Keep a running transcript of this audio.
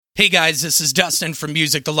Hey guys, this is Dustin from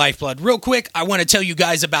Music the Lifeblood. Real quick, I want to tell you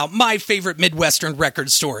guys about my favorite Midwestern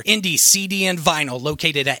record store, Indie CD and Vinyl,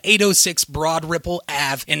 located at 806 Broad Ripple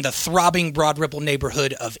Ave in the throbbing Broad Ripple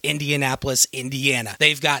neighborhood of Indianapolis, Indiana.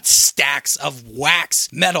 They've got stacks of wax,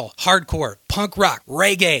 metal, hardcore, punk rock,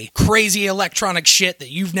 reggae, crazy electronic shit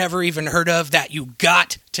that you've never even heard of that you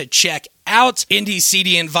got to check out. Indie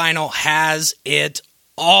CD and Vinyl has it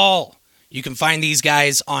all. You can find these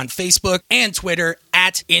guys on Facebook and Twitter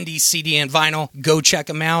at Indie CD and Vinyl. Go check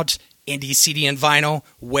them out. Indie CD and Vinyl,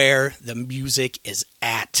 where the music is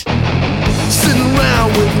at. Sitting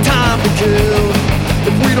around with time to kill.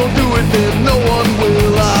 If we don't do it, then no one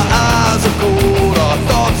will. Our eyes are cold, our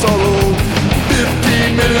thoughts are old.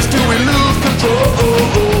 15 minutes till we lose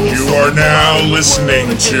control. You are now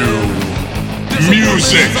listening to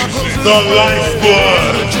Music the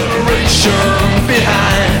Lifeblood. Generation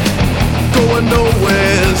behind. Going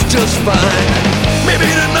nowhere's just fine. Maybe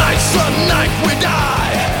tonight's the night we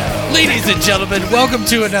die. Ladies and gentlemen, welcome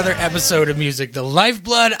to another episode of Music the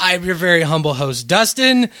Lifeblood. I'm your very humble host,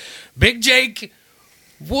 Dustin. Big Jake,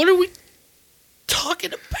 what are we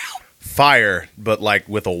talking about? Fire, but like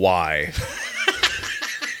with a Y.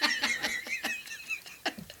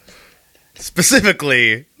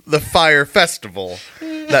 Specifically, the Fire Festival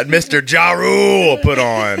that Mr. Ja Rule put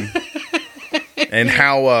on. And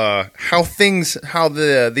how the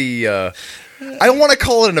I don't want to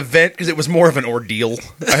call it an event because it was more of an ordeal.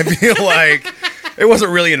 I feel like it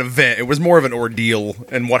wasn't really an event. It was more of an ordeal.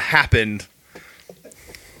 And what happened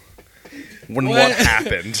what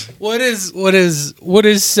happened. What is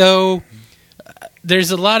so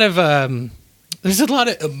there's a lot of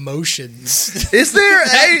emotions. Is there?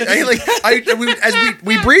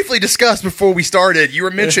 We briefly discussed before we started. You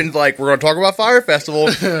were mentioned like we're going to talk about Fire Festival.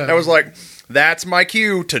 I was like, that's my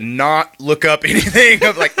cue to not look up anything.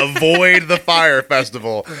 Like avoid the Fire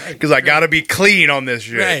Festival because I got to be clean on this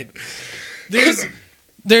shit. Right.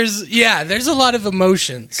 There's a lot of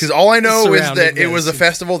emotions. Because all I know is that it was a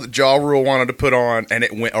festival that Ja Rule wanted to put on, and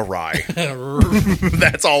it went awry.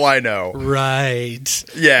 That's all I know. Right.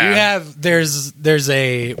 Yeah.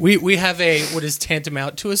 We have a what is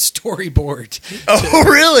tantamount to a storyboard. Oh,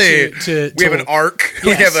 really? We have an arc. Yes.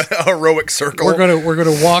 We have a heroic circle. We're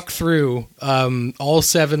gonna walk through all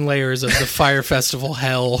 7 layers of the Fire Festival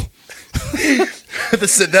hell.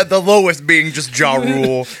 The lowest being just Ja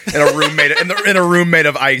Rule in a room made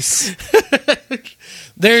of ice.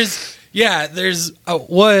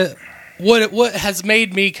 What has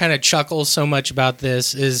made me kind of chuckle so much about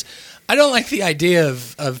this is I don't like the idea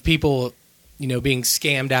of people, being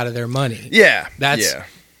scammed out of their money. Yeah, that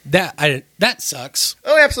sucks.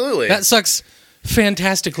 Oh, absolutely. That sucks.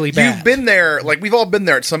 Fantastically bad. You've been there, like we've all been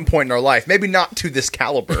there at some point in our life. Maybe not to this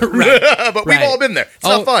caliber, right. But we've all been there. It's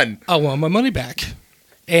not fun. I want my money back,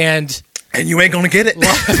 and you ain't gonna get it.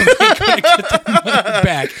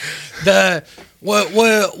 Back.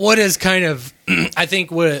 What is kind of I think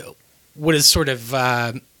what is sort of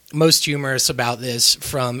most humorous about this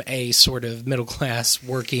from a sort of middle class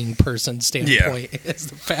working person standpoint is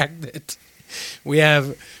the fact that we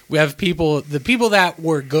have people. The people that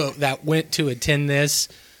went to attend this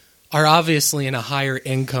are obviously in a higher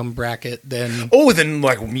income bracket than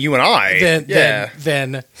like you and I.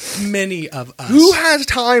 Than many of us. Who has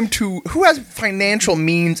financial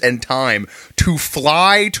means and time to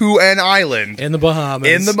fly to an island in the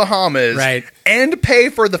Bahamas, right, and pay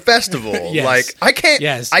for the festival? Yes. Like I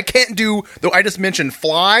can't do. Though I just mentioned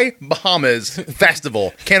fly Bahamas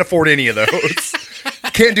festival. Can't afford any of those.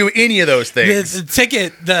 Can't do any of those things.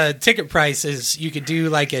 The ticket price is you could do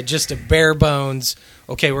like just a bare bones.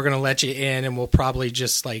 Okay, we're gonna let you in, and we'll probably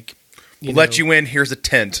just like let you in. Here's a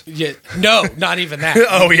tent. Yeah, no, not even that.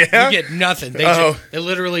 Oh yeah, you get nothing. They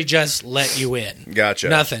literally just let you in. Gotcha.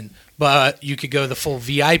 Nothing, but you could go the full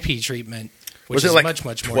VIP treatment, which is like much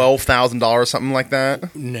more. $12,000, something like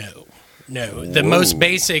that. No. The most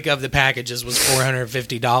basic of the packages was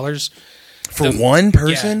 $450. For one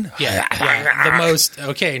person? Yeah. The most.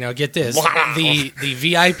 Okay, now get this. Wow. The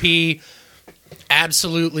VIP,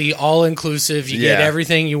 absolutely all inclusive. You get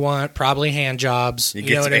everything you want. Probably hand jobs. You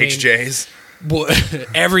get some HJs.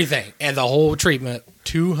 Everything and the whole treatment.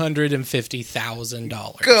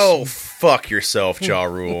 $250,000. Go fuck yourself, Ja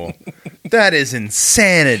Rule. That is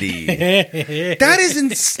insanity.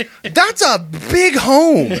 That's a big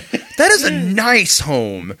home. That is a nice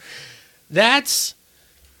home. That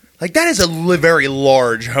is a very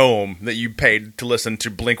large home that you paid to listen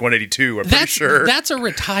to Blink-182, I'm pretty sure. That's a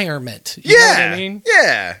retirement. You know what I mean?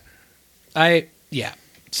 Yeah.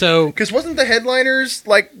 So, because wasn't the headliners,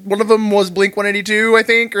 like, one of them was Blink-182, I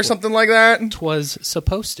think, or something like that? 'Twas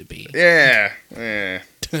supposed to be. Yeah.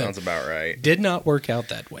 Sounds about right. Did not work out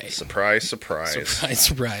that way. Surprise, surprise. Surprise,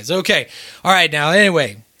 surprise. Okay. All right, now,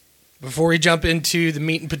 anyway, before we jump into the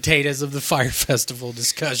meat and potatoes of the Fire Festival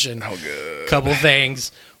discussion, Oh, good. couple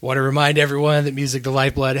things. Want to remind everyone that Music the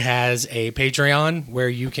Lifeblood has a Patreon where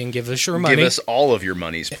you can give us your money. Give us all of your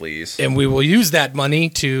monies, please. And we will use that money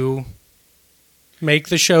to make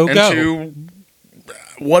the show And go. to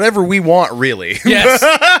whatever we want, really. Yes.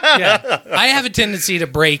 Yeah. I have a tendency to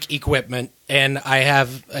break equipment, and I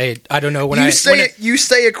have I don't know when You I you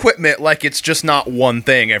say equipment like it's just not one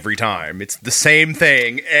thing every time. It's the same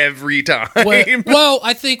thing every time. well,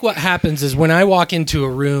 I think what happens is when I walk into a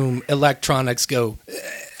room, electronics go,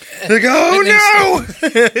 Like, oh no!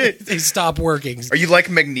 they stop working. Are you like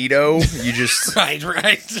Magneto? You just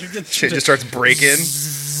Right. shit just starts breaking.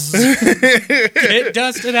 Get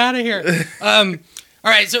dusted out of here. All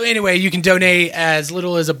right, so anyway, you can donate as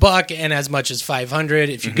little as $1 and as much as $500.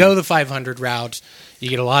 If you go the 500 route, you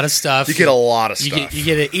get a lot of stuff. You get a lot of stuff. You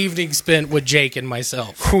get an evening spent with Jake and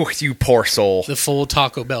myself. Whew, you poor soul. The full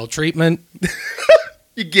Taco Bell treatment.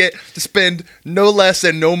 You get to spend no less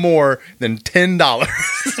and no more than $10.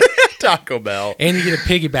 Taco Bell. And you get a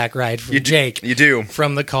piggyback ride from Jake. You do.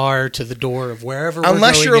 From the car to the door of wherever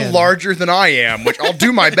Unless we're you're going in. larger than I am, which I'll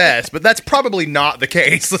do my best, but that's probably not the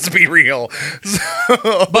case. Let's be real.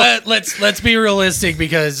 But let's be realistic,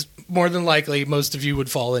 because more than likely most of you would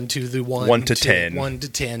fall into the 1 to 10. 1 to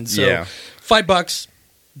 10. So Yeah. $5,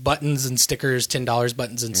 buttons and stickers, $10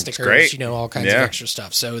 buttons and stickers, great. you know, all kinds Yeah. of extra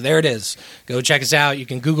stuff. So there it is. Go check us out. You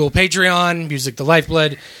can Google Patreon, Music the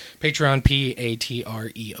Lifeblood, Patreon,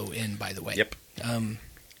 Patreon, by the way. Yep.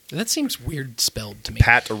 That seems weird spelled to me.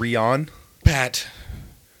 Patreon.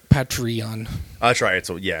 Patreon. That's right.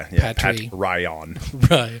 So yeah. Patri. Patreon.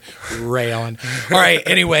 Right. Rayon. All right.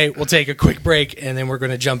 Anyway, we'll take a quick break, and then we're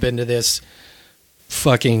going to jump into this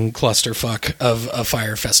fucking clusterfuck of a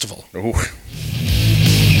fire festival. Ooh.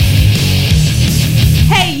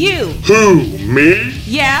 Hey, you! Who, me?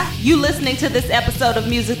 Yeah, you listening to this episode of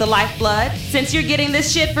Music the Lifeblood? Since you're getting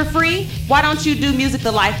this shit for free, why don't you do Music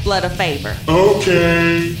the Lifeblood a favor?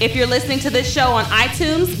 Okay. If you're listening to this show on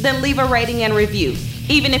iTunes, then leave a rating and review,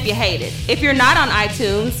 even if you hate it. If you're not on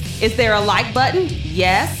iTunes, is there a like button?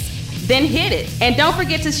 Yes? Then hit it. And don't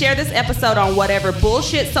forget to share this episode on whatever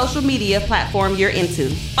bullshit social media platform you're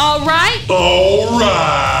into. All right? All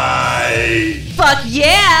right. Fuck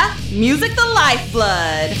yeah! Music the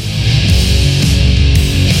Lifeblood.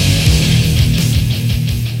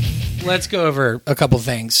 Let's go over a couple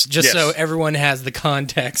things, just Yes. so everyone has the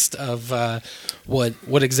context of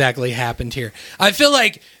what exactly happened here. I feel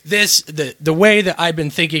like the way that I've been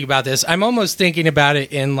thinking about this, I'm almost thinking about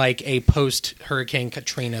it in like a post Hurricane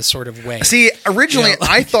Katrina sort of way. See, originally You know?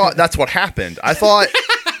 I thought that's what happened. I thought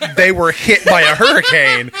they were hit by a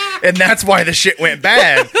hurricane, and that's why the shit went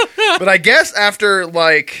bad. But I guess after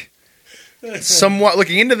like somewhat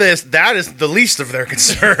looking into this, that is the least of their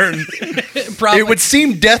concern. Probably, It would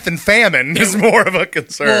seem death and famine is more of a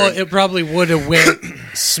concern. well, it probably would have went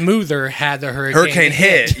smoother had the hurricane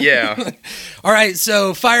hit, yeah. All right,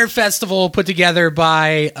 so Fire Festival put together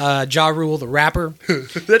by Ja Rule, the rapper.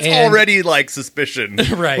 That's And- already like suspicion.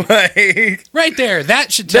 Right. Like, Right there.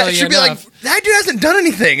 That should tell that you should be enough. like, that dude hasn't done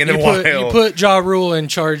anything in a while. You put Ja Rule in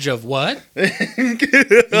charge of what?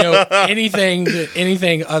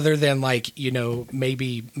 Anything other than like,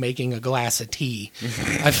 maybe making a glass of tea.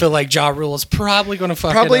 I feel like Ja Rule is probably going to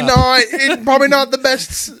fuck Probably it up. not. Probably not the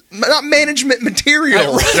best. Not management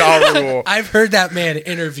material. Ja Rule. I've heard that man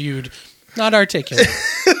interviewed, not articulate.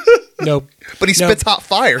 Nope. But he spits hot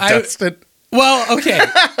fire, Dustin. Well, okay.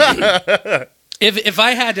 If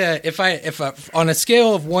I had to, if on a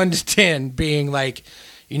scale of 1 to 10 being like,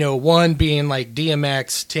 1 being like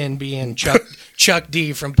DMX, 10 being Chuck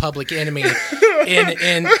D from Public Enemy,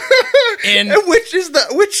 and And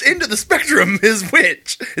which end of the spectrum is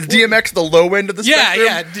which? Is DMX the low end of the spectrum?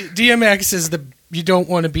 yeah, DMX is you don't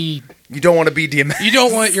want to be, You don't want to be DMX. you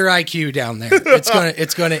don't want your IQ down there.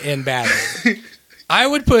 It's gonna end badly. I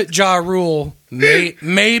would put Ja Rule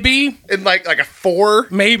maybe In like a 4.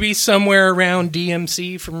 maybe somewhere around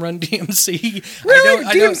DMC from Run DMC. Really?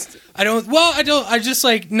 I just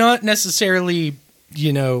like not necessarily,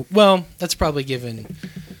 well, that's probably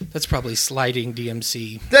sliding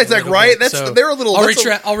DMC. That's a like little right. bit, That's they're a little.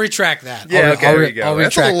 I'll retract that. Yeah, okay, there you go. I'll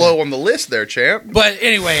That's a retract little that. low on the list there, champ. But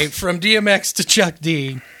anyway, from DMX to Chuck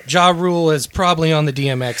D, Ja Rule is probably on the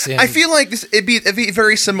DMX end. I feel like it'd be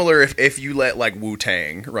very similar if you let like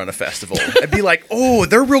Wu-Tang run a festival. It'd be like, oh,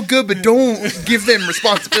 they're real good, but don't give them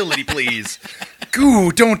responsibility, please.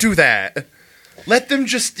 Goo, don't do that. Let them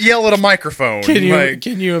just yell at a microphone. Can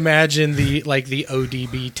you imagine the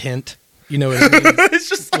ODB tent? You know what I mean? It's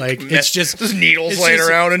just like it's just needles it's laying just-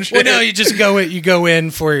 around and shit. Well, no, you just go in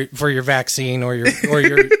for your vaccine or your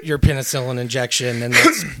penicillin injection, and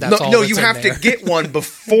that's all. No, that's you in have there. to get one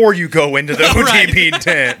before you go into the Right. ODB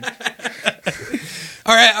tent.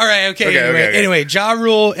 All right, okay. Okay. Anyway, Ja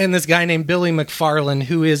Rule and this guy named Billy McFarland,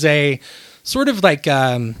 who is a sort of like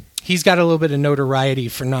he's got a little bit of notoriety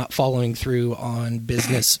for not following through on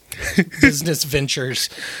business ventures.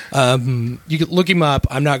 You can look him up.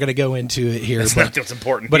 I'm not going to go into it here, That's not what's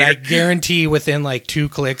important. but I here. guarantee within like 2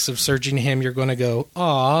 clicks of searching him, you're going to go,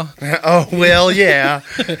 "Aw." Oh well, yeah.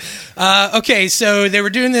 Okay, so they were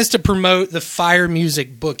doing this to promote the Fire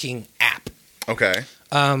Music booking app. Okay.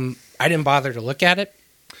 I didn't bother to look at it.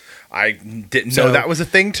 I didn't So- know that was a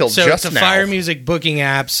thing till So just it's a now. Fire Music booking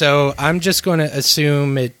app, so I'm just going to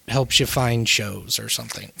assume it helps you find shows or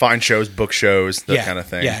something. Find shows, book shows, that kind of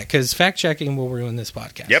thing. Yeah, because fact checking will ruin this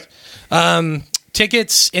podcast. Yep.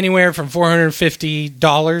 Tickets anywhere from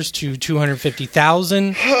 $450 to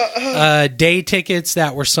 $250,000. Day tickets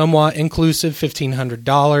that were somewhat inclusive,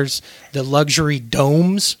 $1,500. The luxury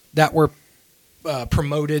domes that were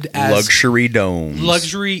promoted as Luxury domes.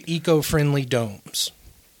 luxury eco-friendly domes.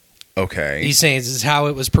 Okay. He's saying this is how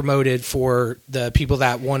it was promoted for the people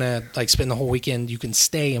that want to like spend the whole weekend. You can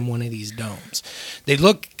stay in one of these domes. They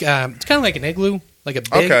look it's kind of like an igloo, like a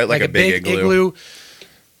big, Okay, like a big igloo.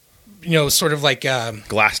 You know, sort of like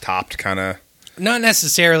Glass topped kind of. not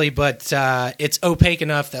necessarily, but it's opaque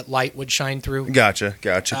enough that light would shine through. Gotcha.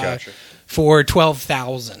 For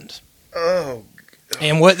 $12,000. Oh.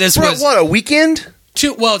 And what this For was what, a weekend?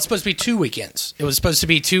 it's supposed to be 2 weekends. It was supposed to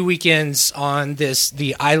be 2 weekends on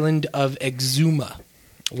the island of Exuma,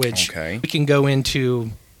 which Okay. we can go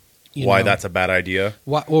into. Why that's a bad idea?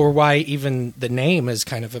 Why even the name is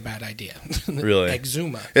kind of a bad idea. Really?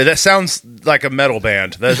 Exuma. Yeah, that sounds like a metal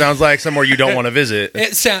band. That sounds like somewhere you don't want to visit.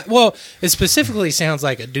 It specifically sounds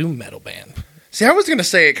like a doom metal band. See, I was going to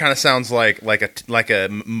say it kind of sounds like a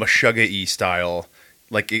Meshuggah-y style.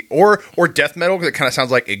 Or death metal, because it kind of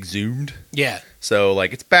sounds like exhumed. Yeah. So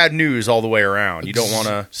it's bad news all the way around. You don't want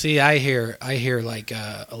to. See, I hear like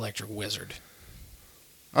Electric Wizard.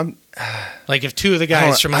 Like if 2 of the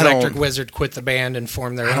guys from Electric Wizard quit the band and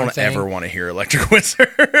formed their I own don't thing. ever want to hear Electric Wizard.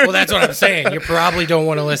 Well, that's what I'm saying. You probably don't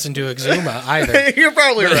want to listen to Exuma either. You're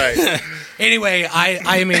probably right. Anyway,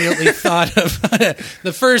 I immediately thought of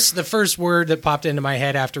the first word that popped into my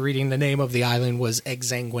head after reading the name of the island was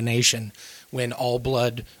exsanguination, when all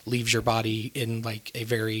blood leaves your body in like a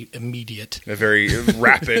very immediate, A very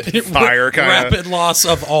rapid fire kind of. rapid loss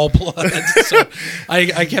of all blood. So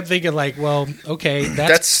I kept thinking like, well, okay,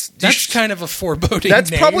 that's kind of a foreboding.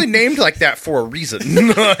 That's name. probably named like that for a reason.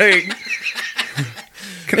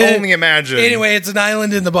 Can only imagine. Anyway, it's an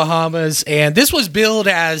island in the Bahamas, and this was billed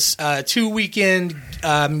as a 2-weekend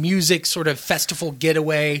music sort of festival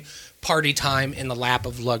getaway party time in the lap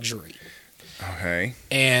of luxury. Okay.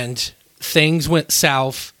 And things went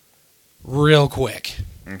south real quick.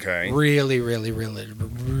 Okay. Really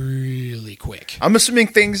quick. I'm assuming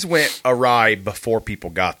things went awry before people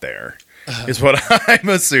got there. Is what I'm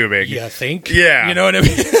assuming. You think? Yeah. You know what I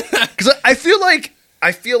mean? Because I feel like,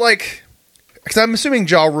 because I'm assuming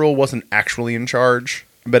Ja Rule wasn't actually in charge,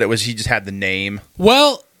 but he just had the name.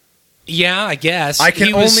 Well, yeah, I guess. I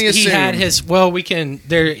can only He assume. had his. Well, we can.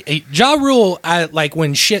 Ja Rule, like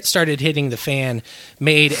when shit started hitting the fan,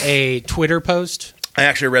 made a Twitter post. I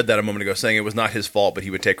actually read that a moment ago, saying it was not his fault, but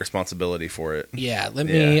he would take responsibility for it. Yeah,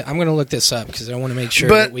 I'm going to look this up because I want to make sure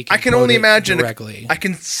But that we can. I can quote only it imagine. directly. I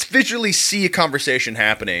can visually see a conversation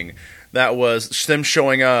happening that was them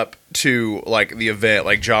showing up to like the event,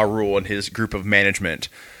 like Ja Rule and his group of management,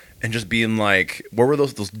 and just being like, "What were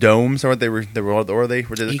those domes? Or what they were? Were they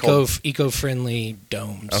called? Eco-friendly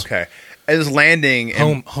domes. Okay, it was landing.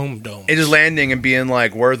 And, Home domes. it is landing and being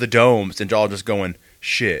like, "Where are the domes?" And Ja just going,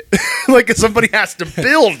 "Shit!" Like somebody has to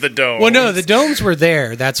build the dome. Well, no, the domes were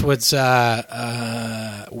there. That's what's. That's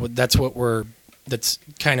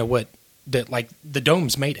kind of what that like the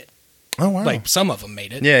domes made it. Oh wow! Like some of them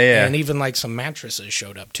made it. Yeah. And even like some mattresses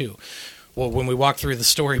showed up too. Well, when we walked through the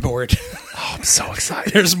storyboard, Oh, I'm so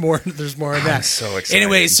excited. there's more of that. I'm so excited.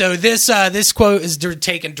 Anyway, so this quote is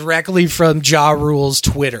taken directly from Ja Rule's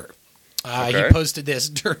Twitter. Okay. He posted this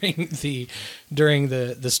during the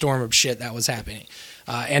storm of shit that was happening.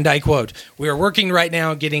 And I quote, "We are working right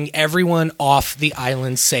now getting everyone off the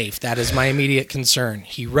island safe. That is my immediate concern."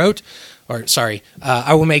 He wrote,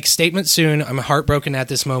 I will make statements soon. I'm heartbroken at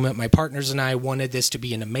this moment. My partners and I wanted this to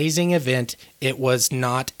be an amazing event. It was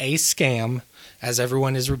not a scam, as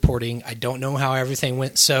everyone is reporting. I don't know how everything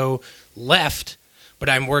went so left, but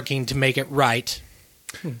I'm working to make it right.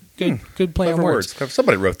 Good play on Clever words. words.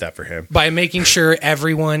 Somebody wrote that for him. By making sure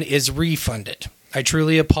everyone is refunded. I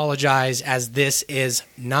truly apologize, as this is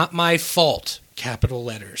not my fault, capital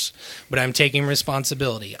letters, but I'm taking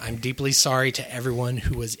responsibility. I'm deeply sorry to everyone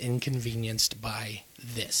who was inconvenienced by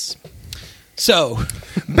this. So,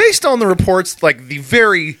 Based on the reports, like the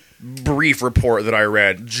very brief report that I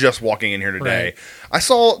read just walking in here today, Right. I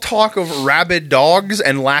saw talk of rabid dogs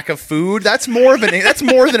and lack of food. That's more than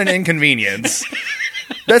an inconvenience.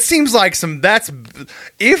 That seems like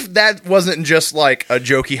if that wasn't just like a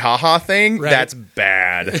jokey haha thing, Right. that's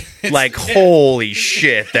bad. Like holy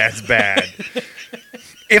shit, that's bad.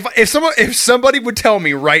 If somebody would tell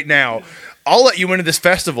me right now, I'll let you into this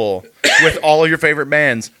festival with all of your favorite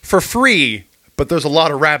bands for free, but there's a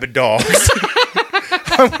lot of rabid dogs.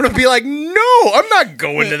 I'm going to be like, no, I'm not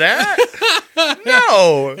going to that.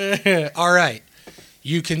 No. all right.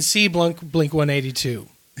 You can see Blink 182.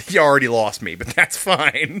 You already lost me, but that's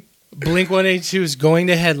fine. Blink 182 is going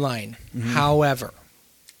to headline. However,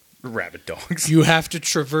 Rabid dogs. you have to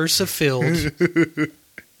traverse a field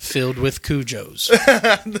filled with Cujos.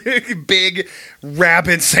 Big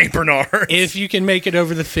rabid St. Bernard. If you can make it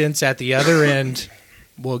over the fence at the other end,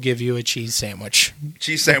 we'll give you a cheese sandwich.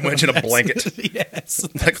 Cheese sandwich and a blanket. Yes.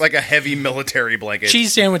 like a heavy military blanket.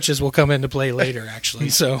 Cheese sandwiches will come into play later, actually.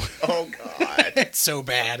 So Oh, God. it's so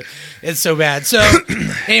bad. It's so bad. So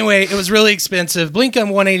anyway, it was really expensive. Blink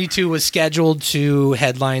 182 was scheduled to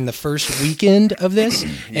headline the first weekend of this,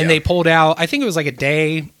 and they pulled out, I think it was like a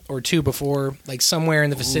day or two before, like somewhere in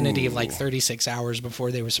the vicinity of like 36 hours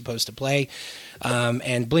before they were supposed to play.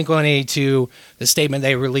 And Blink 182, the statement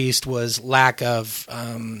they released was lack of,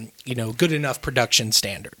 good enough production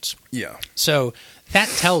standards. Yeah. So that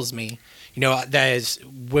tells me, that is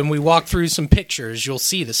when we walk through some pictures, you'll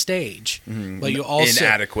see the stage, but you also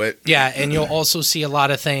Inadequate. yeah, and you'll also see a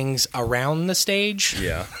lot of things around the stage.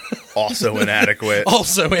 Yeah. Also inadequate.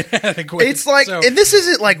 Also inadequate. It's like, So- and this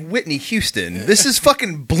isn't like Whitney Houston. This is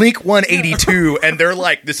fucking Blink 182, and they're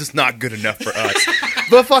like, this is not good enough for us.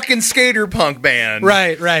 The fucking skater punk band,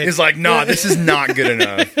 Right. is like, nah, this is not good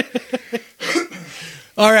enough.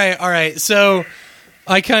 All right. So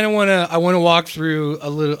I kind of want to walk through a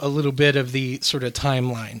little bit of the sort of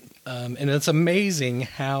timeline, and it's amazing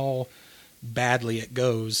how badly it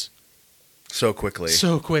goes So quickly.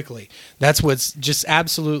 so quickly. That's what's just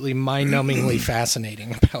absolutely mind-numbingly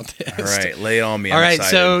fascinating about this. All right, lay it on me. All I'm right.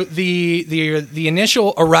 excited. So the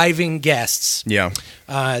initial arriving guests, Yeah.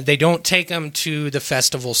 they don't take them to the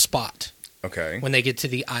festival spot Okay. when they get to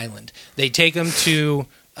the island. They take them to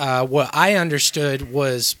what I understood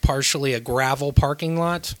was partially a gravel parking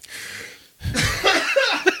lot.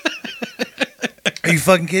 Are you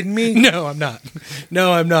fucking kidding me? No, I'm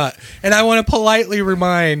not. And I want to politely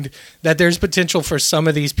remind that there's potential for some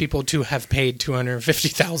of these people to have paid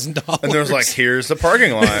 $250,000. And there's like, here's the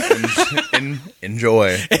parking lot, and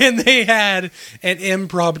enjoy and they had an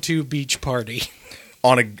impromptu beach party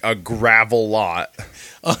on a gravel lot.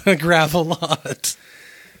 on a gravel lot.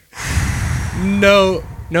 No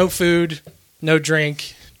food, no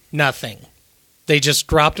drink, nothing. They just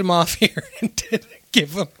dropped him off here and didn't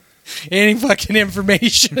give him any fucking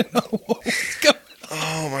information on what was going on.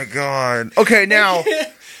 Oh my god. Okay, now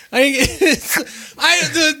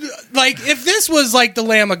If this was like the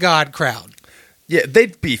Lamb of God crowd, yeah,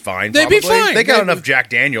 they'd be fine. They'd be probably. fine. They got They'd- enough Jack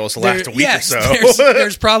Daniels to last a week or so.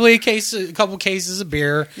 There's probably a couple cases of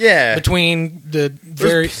beer. Yeah. Between the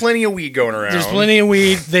There's plenty of weed going around. there's plenty of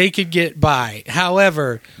weed. They could get by.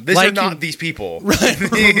 However, These like are not you- these people.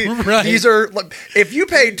 Right. These are like, if you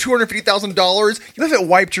paid $250,000, you haven't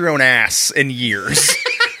wiped your own ass in years.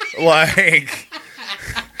 Like,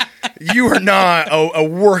 you are not a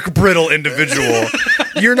work brittle individual.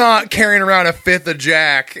 You're not carrying around a fifth of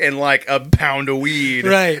Jack and like a pound of weed,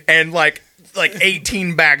 Right. And like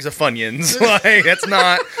 18 bags of Funyuns. Like, that's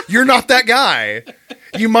not. You're not that guy.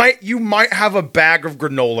 You might have a bag of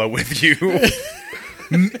granola with you.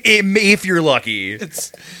 If you're lucky.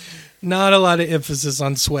 It's not a lot of emphasis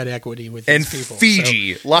on sweat equity with these And people.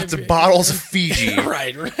 Fiji. Lots of bottles of Fiji.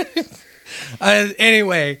 Right.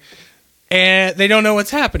 Anyway, and they don't know what's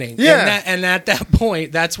happening. Yeah. And at that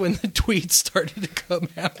point, that's when the tweets started to come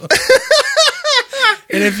out.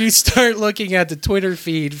 And if you start looking at the Twitter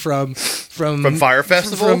feed from Fire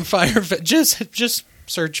Festival? from Fire just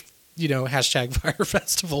search hashtag Fire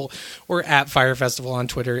Festival or at Fire Festival on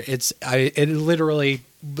Twitter. It literally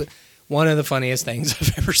one of the funniest things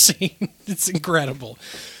I've ever seen. It's incredible.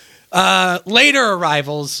 Later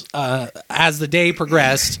arrivals, as the day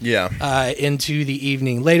progressed, into the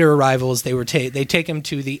evening. Later arrivals, they take them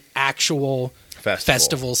to the actual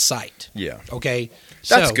festival site. Yeah. Okay.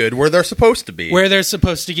 That's So, good. Where they're supposed to be. Where they're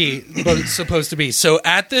supposed to be. So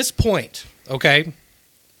at this point, okay,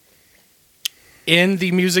 in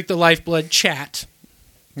the Music the Lifeblood chat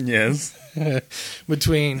Yes.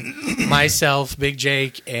 between myself, Big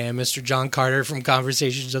Jake, and Mr. John Carter from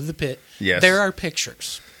Conversations of the Pit, Yes. there are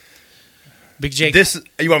pictures. Big Jake,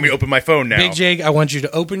 You want me to open my phone now? Big Jake, I want you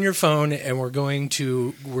to open your phone, and we're going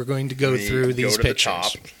to go through these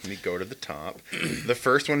pictures. Let me go to the top. The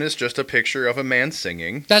first one is just a picture of a man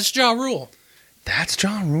singing. That's Ja Rule. That's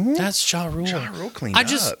Ja Rule? That's Ja Rule. Ja Rule cleaned up.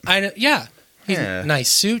 Yeah. Yeah. Nice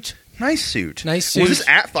suit. Nice suit. Nice suit. Was this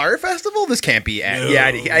at Fire Festival? This can't be at.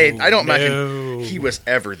 I don't imagine he was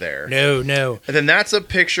ever there. No. And then that's a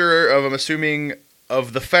picture of, I'm assuming,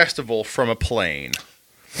 of the festival from a plane.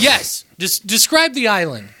 Yes. Just describe the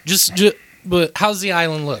island. But how's the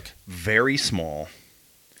island look? Very small.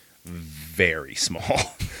 Very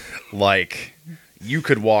small. Like, you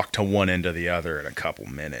could walk to one end of the other in a couple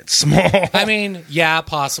minutes. Small. I mean, yeah,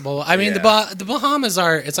 possible. I mean, Yeah. the Bahamas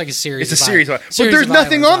are. It's like a series. It's a of series. islands. But there's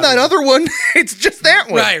nothing on that other one. It's just that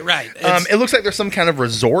one. Right. It looks like there's some kind of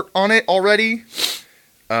resort on it already.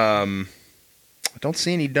 I don't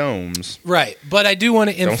see any domes. Right, but I do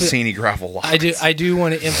want to. Don't see any gravel lots. I do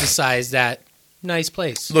want to emphasize that nice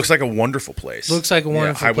place. Looks like a wonderful place. Looks like a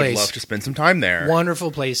wonderful I place. would love to spend some time there.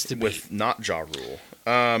 Wonderful place to be. With not Ja Rule.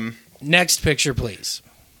 Next picture, please.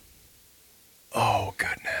 Oh,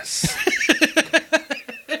 goodness.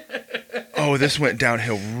 Oh, this went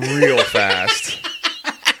downhill real fast.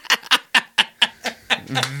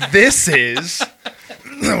 This is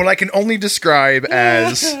what I can only describe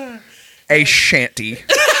as a shanty.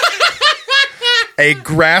 A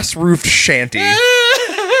grass-roofed shanty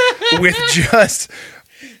with just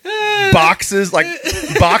boxes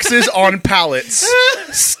on pallets,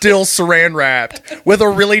 still saran wrapped, with a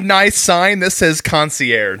really nice sign that says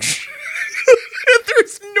concierge.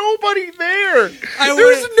 There's nobody there.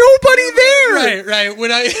 There's nobody there. Right.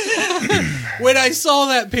 When I saw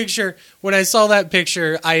that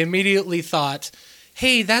picture, I immediately thought,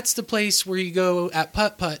 hey, that's the place where you go at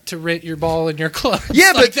putt-putt to rent your ball and your clubs.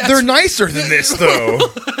 Yeah, but they're nicer than this, though.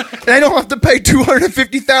 And I don't have to pay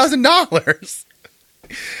 $250,000.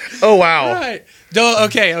 Oh, wow. Right.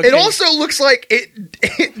 Okay. It also looks like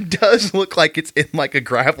it does look like it's in like a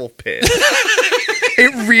gravel pit.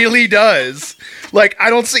 It really does. Like, I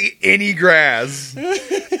don't see any grass.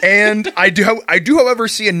 And I do however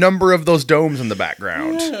see a number of those domes in the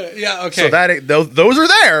background. Yeah, okay. So those are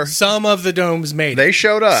there. Some of the domes made it. They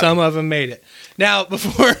showed up. Some of them made it. Now,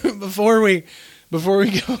 before we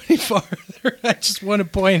go any farther, I just want to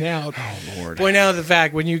point out the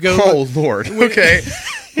fact when you go. Oh Lord. Okay.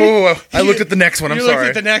 I looked at the next one. I'm you sorry.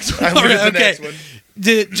 Looked at the next one. I looked at the Okay. next one.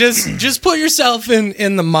 Just put yourself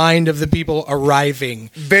in the mind of the people arriving.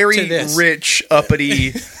 Very to this. rich,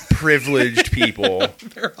 uppity, privileged people.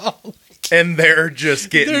 They're all And they're just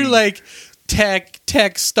getting. they're like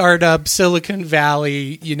tech startup, Silicon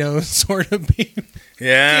Valley, sort of people.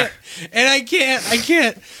 Yeah. And I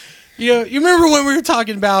can't. You remember when we were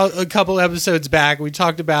talking about a couple episodes back? We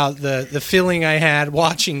talked about the feeling I had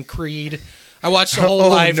watching Creed. I watched the whole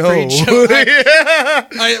live Creed show.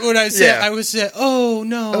 When I said, Yeah. I was oh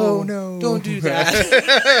no, don't do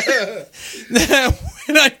that.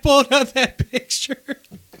 When I pulled out that picture,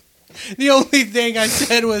 the only thing I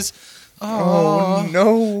said was, Oh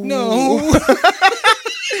no. no.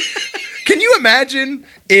 Can you imagine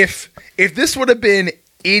if this would have been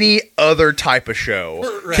any other type of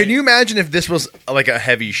show? Right. Can you imagine if this was like a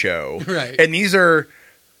heavy show? Right. And these are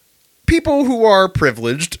people who are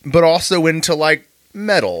privileged, but also into like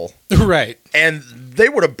metal. Right. And they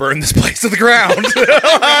would have burned this place to the ground.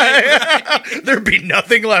 There'd be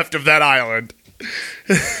nothing left of that island.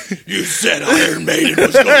 You said Iron Maiden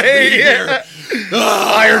was going to be here.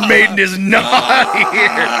 Iron Maiden is not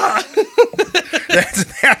here.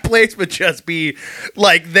 That place would just be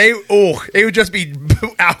like it would just be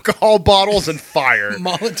alcohol bottles and fire.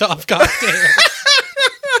 Molotov cocktails.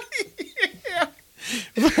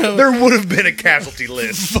 There would have been a casualty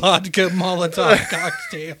list. Vodka Molotov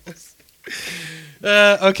cocktails.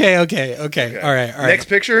 Okay. All right. Next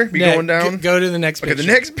picture, going down. Go to the next picture. Okay, the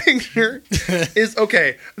next picture is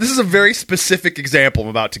this is a very specific example I'm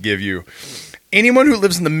about to give you. Anyone who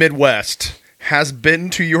lives in the Midwest has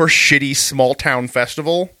been to your shitty small town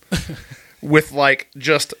festival with like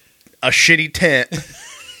just a shitty tent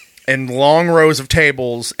and long rows of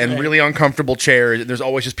tables and really uncomfortable chairs. And there's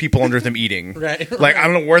always just people under them eating. Right. Like, I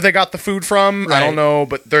don't know where they got the food from. Right. I don't know,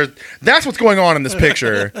 but that's what's going on in this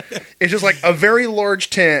picture. It's just like a very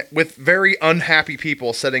large tent with very unhappy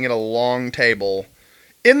people sitting at a long table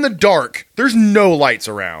in the dark. There's no lights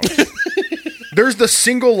around. There's the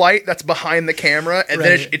single light that's behind the camera, and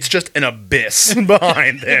then Right. it's just an abyss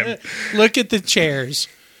behind them. Look at the chairs.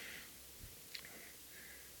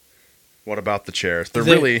 What about the chairs? They're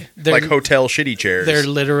They're- really they're- like hotel shitty chairs. They're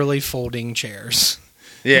literally folding chairs.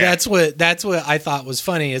 yeah. That's what I thought was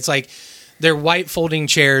funny. It's like they're white folding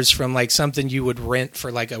chairs from like something you would rent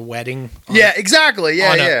for like a wedding. Yeah, exactly.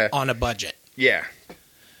 Yeah, yeah. On a budget. Yeah.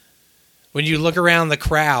 When you look around the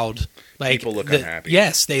crowd, like People look unhappy.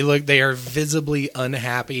 Yes, they are visibly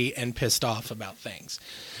unhappy and pissed off about things.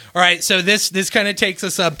 All right, so this kind of takes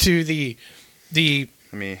us up to the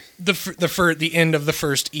I mean, the end of the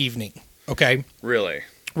first evening. Okay, really.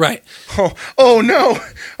 right. Oh no!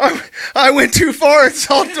 I went too far and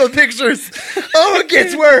saw the pictures. Oh, it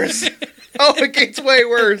gets worse. Oh, it gets way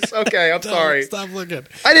worse. Okay, I'm sorry. Stop looking.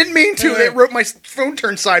 I didn't mean to. It wrote my phone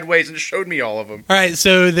turned sideways and showed me all of them. All right,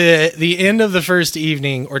 so the end of the first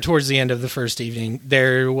evening, or towards the end of the first evening,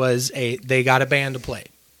 they got a band to play.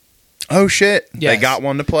 Oh shit! Yes. They got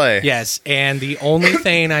one to play. Yes, and the only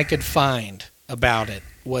thing I could find about it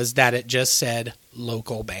was that it just said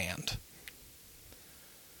local band.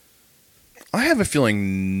 I have a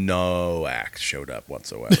feeling no act showed up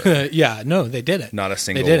whatsoever. Yeah, no, they didn't. Not a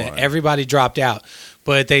single They didn't. one. Everybody dropped out.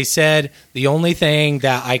 But they said the only thing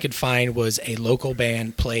that I could find was a local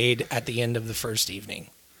band played at the end of the first evening.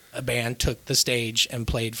 A band took the stage and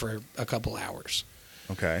played for a couple hours.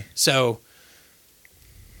 Okay. So,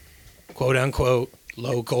 quote unquote,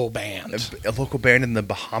 local band. A local band in the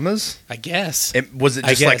Bahamas? I guess. Was it I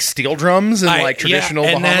just like guess. steel drums and like traditional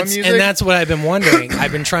yeah, Bahama music? And that's what I've been wondering.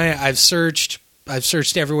 I've searched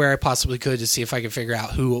everywhere I possibly could to see if I could figure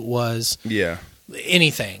out who it was. Yeah.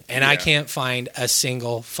 Anything, and I Yeah. can't find a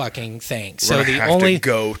single fucking thing. We're So gonna the have only to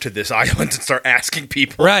go to this island and start asking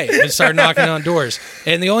people. right and start knocking on doors.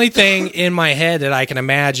 And the only thing in my head that I can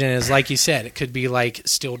imagine is, like you said, it could be like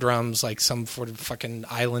steel drums, like some sort of fucking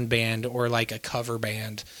island band or like a cover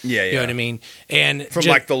band. Yeah, You know yeah. what I mean? And From ju-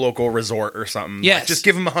 like the local resort or something. Yes. Like, just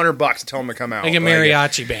give them $100 and tell them to come out. like a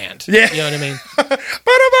mariachi band. Yeah. You know what I mean?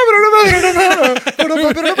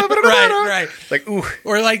 right, right. Like, ooh.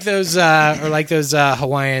 Or like those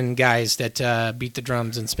Hawaiian guys that beat the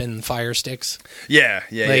drums and spin fire sticks. Yeah.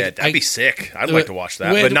 Like, That'd be sick. I'd like to watch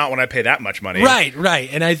that, with- but not when I pay that much money. Right.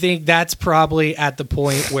 And I think that's probably at the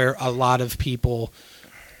point where a lot of people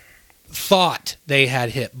thought they had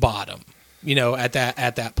hit bottom, at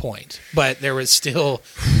that point. But there was still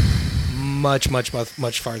much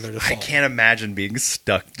farther to fall. I can't imagine being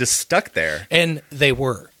stuck there. And they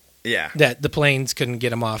were. Yeah. That the planes couldn't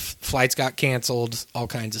get them off. Flights got canceled, all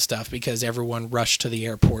kinds of stuff, because everyone rushed to the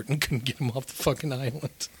airport and couldn't get them off the fucking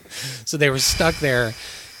island. So they were stuck there.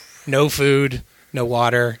 No food, no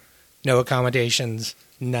water, no accommodations,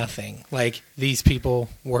 nothing. Like, these people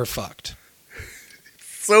were fucked.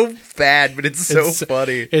 So bad, but it's so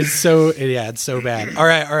funny. It's so bad. All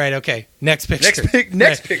right, okay. Next picture.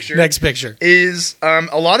 Next picture. Next picture. Is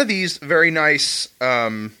a lot of these very nice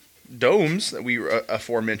domes that we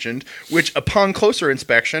aforementioned, which upon closer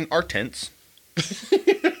inspection are tents.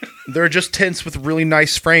 They're just tents with really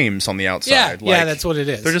nice frames on the outside. Yeah, that's what it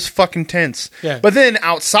is. They're just fucking tents. Yeah. But then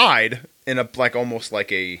outside, in a almost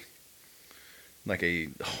like a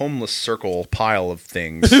homeless circle pile of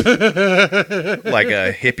things, like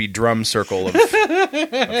a hippie drum circle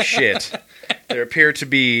of shit. There appear to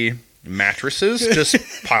be mattresses just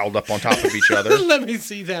piled up on top of each other. Let me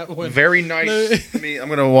see that one. Very nice. I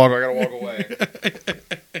gotta walk away.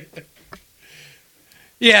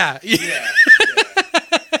 Yeah.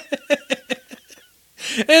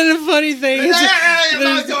 And the funny thing is, I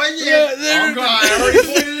already pointed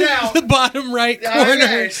it out. the bottom right corner.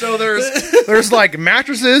 Okay, so there's like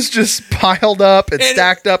mattresses just piled up and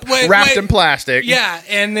stacked up, wrapped in plastic. Yeah,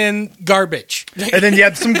 and then garbage. And then you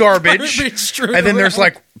have some garbage. strewn And then there's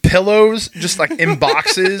around. like pillows just like in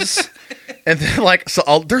boxes. And then like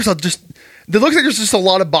it looks like there's just a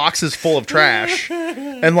lot of boxes full of trash.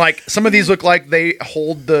 And like some of these look like they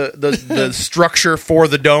hold the structure for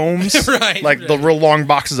the domes. Right, Like the real long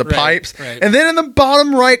boxes of pipes. right. And then in the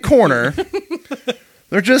bottom right corner,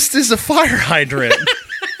 there just is a fire hydrant.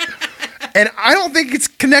 And I don't think it's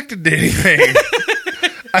connected to anything.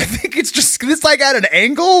 I think it's like at an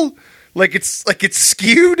angle. Like it's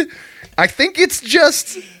skewed. I think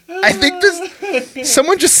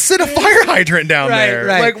someone just set a fire hydrant down there.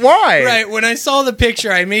 Right. Like, why? Right. When I saw the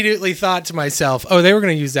picture, I immediately thought to myself, oh, they were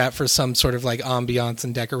going to use that for some sort of like ambiance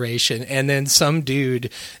and decoration. And then some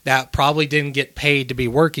dude that probably didn't get paid to be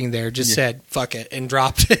working there just said, fuck it, and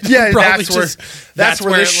dropped it. Yeah, Probably that's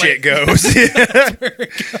where this shit goes.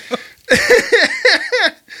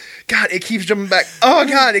 God God, it keeps jumping back. Oh,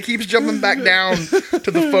 God, it keeps jumping back down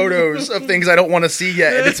to the photos of things I don't want to see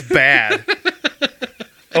yet, and it's bad.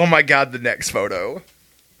 Oh, my God, the next photo.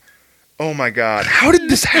 Oh, my God. How did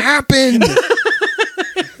this happen?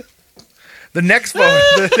 The next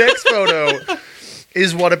photo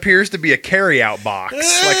is what appears to be a carry-out box.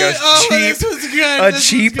 Like a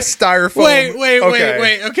cheap styrofoam.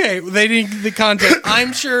 Wait. Okay, they didn't get the context.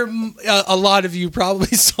 I'm sure a lot of you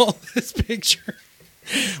probably saw this picture.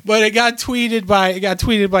 But it got tweeted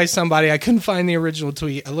by somebody. I couldn't find the original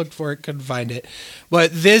tweet. I looked for it, couldn't find it.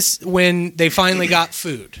 But this, when they finally got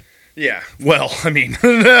food. Yeah. Well, I mean.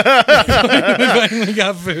 They finally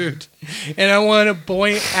got food. And I want to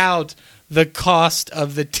point out the cost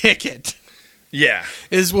of the ticket. Yeah.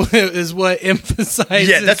 Is what emphasizes.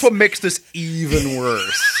 Yeah, that's what makes this even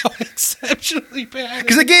worse. How exceptionally bad.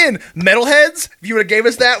 Because again, metalheads, if you would have gave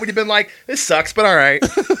us that, we'd have been like, this sucks, but all right.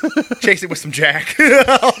 Chase it with some Jack.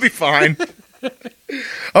 I'll be fine.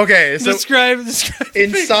 Okay, so describe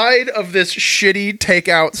inside of this shitty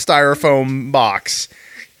takeout styrofoam box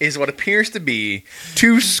is what appears to be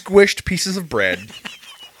 2 squished pieces of bread,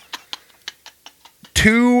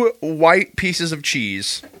 2 white pieces of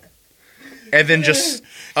cheese, and then just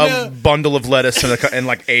a bundle of lettuce and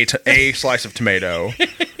like a slice of tomato.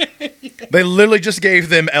 They literally just gave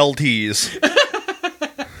them LTs.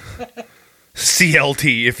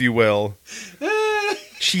 CLT, if you will.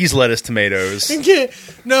 Cheese, lettuce, tomatoes.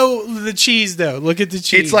 No, the cheese, though. Look at the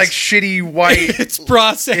cheese. It's like shitty white. It's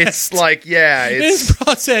processed. It's like, yeah. It's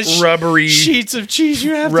processed rubbery. Sheets of cheese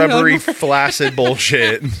you have rubbery, to flaccid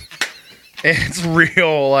bullshit. And it's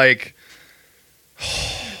real, like...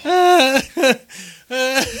 I'm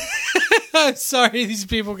sorry these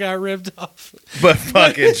people got ripped off. But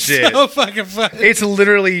fucking shit. So fucking funny. It's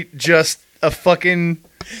literally just a fucking...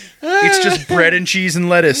 It's just bread and cheese and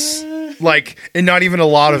lettuce. Like, and not even a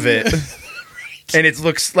lot of it. And it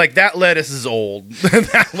looks like that lettuce is old.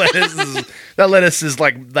 that lettuce is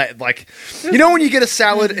like that. Like, you know when you get a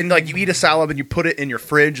salad and like you eat a salad and you put it in your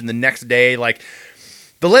fridge and the next day like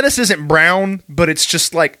the lettuce isn't brown, but it's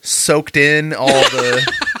just like soaked in all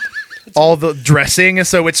the dressing, and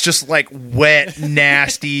so it's just like wet,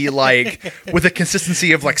 nasty, like with a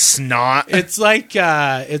consistency of like snot. It's like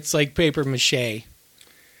paper mache.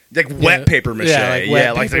 Like wet paper mache.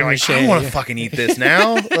 Yeah, like they're like, I don't want to fucking eat this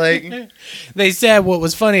now. Like, they said what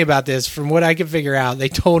was funny about this, from what I could figure out, they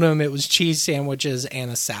told him it was cheese sandwiches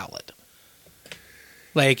and a salad.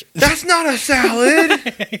 Like, that's not a salad.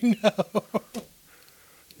 I know.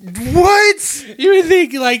 What? You would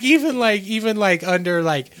think even under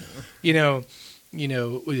like,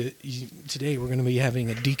 today we're going to be having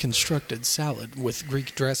a deconstructed salad with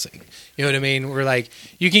Greek dressing. You know what I mean? We're like,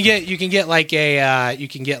 you can get like a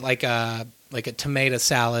tomato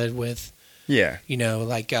salad with,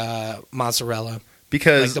 mozzarella.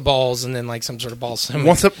 Because like the balls and then like some sort of balsamic.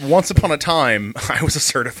 Once upon a time, I was a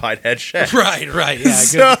certified head chef. Right. Yeah,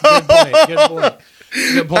 good point.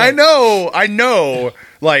 I know.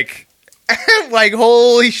 Like, like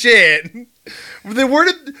holy shit. There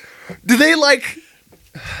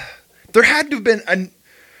had to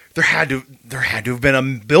have been a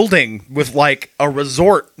building with like a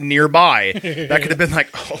resort nearby that could have been like,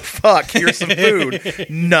 oh fuck, here's some food.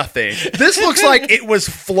 Nothing. This looks like it was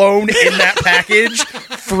flown in that package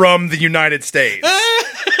from the United States.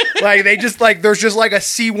 Like they just like there's just like a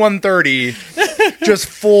C-130 just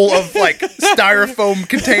full of like styrofoam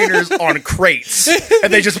containers on crates,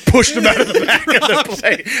 and they just pushed them out of the back of the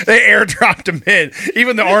plane. They airdropped them in.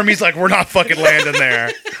 Even the Army's like, we're not fucking landing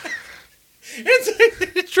there.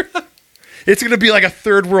 It's going to be like a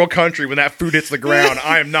third world country when that food hits the ground.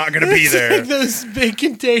 I am not going to be there. Like those big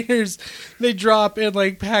containers they drop in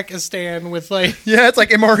like Pakistan with like... Yeah, it's like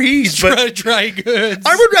MREs, but... Dry goods.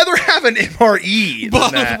 I would rather have an MRE than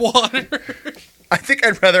bottled that. water. I think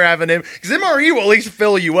I'd rather have an because MRE will at least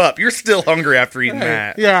fill you up. You're still hungry after eating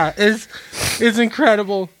that. Yeah, it's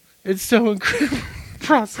incredible. It's so incredible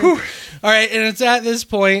process. All right, and it's at this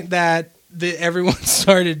point that everyone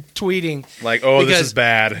started tweeting. Like, oh, this is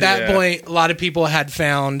bad. At that point, a lot of people had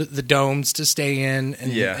found the domes to stay in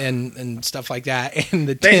and stuff like that. And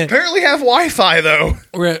they apparently have Wi-Fi, though.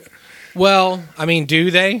 Well, I mean,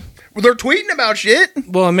 do they? Well, they're tweeting about shit.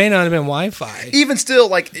 Well, it may not have been Wi-Fi. Even still,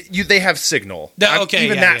 like, they have signal. That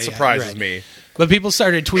surprises me. But people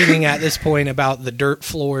started tweeting at this point about the dirt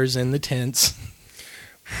floors in the tents.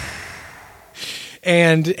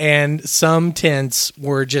 And some tents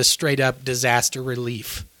were just straight up disaster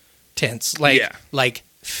relief tents. Like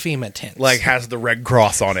FEMA tents. Like has the Red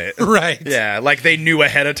Cross on it. Right. Yeah, like they knew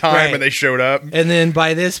ahead of time and they showed up. And then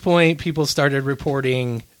by this point, people started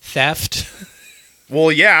reporting theft.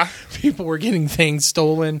 Well, yeah. People were getting things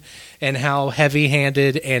stolen, and how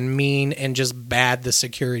heavy-handed and mean and just bad the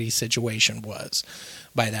security situation was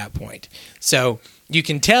by that point. So you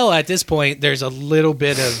can tell at this point there's a little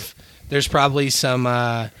bit of, there's probably some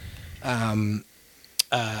acts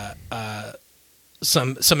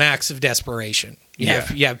of desperation. You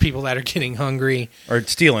have people that are getting hungry Or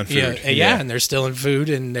stealing food. and they're stealing food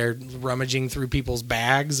and they're rummaging through people's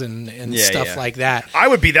bags and stuff like that. I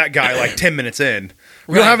would be that guy like 10 minutes in.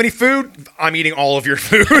 We don't have any food? I'm eating all of your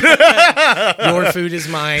food. Your food is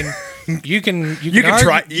mine. You can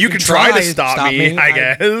try to stop me, I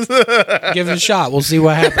guess. Give it a shot. We'll see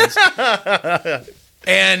what happens.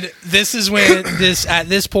 And this is when at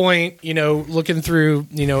this point, looking through,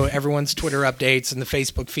 everyone's Twitter updates and the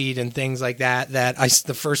Facebook feed and things like that,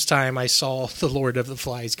 the first time I saw the Lord of the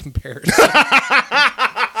Flies comparison.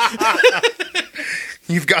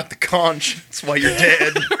 You've got the conscience while you're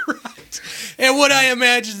dead. Right. And what I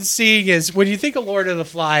imagine seeing is, when you think of Lord of the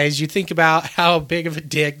Flies, you think about how big of a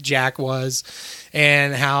dick Jack was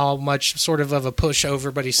and how much sort of a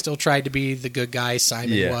pushover, but he still tried to be the good guy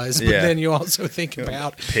Simon was. But then you also think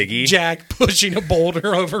about Piggy. Jack pushing a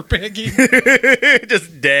boulder over Piggy.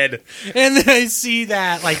 Just dead. And then I see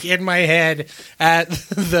that like in my head at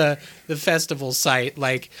the festival site,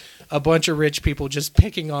 like a bunch of rich people just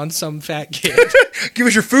picking on some fat kid. Give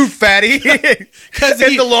us your food, fatty. Because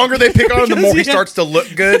the longer they pick on him, the more he starts to look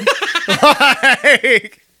good.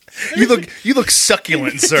 Like, you look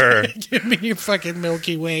succulent, sir. Give me your fucking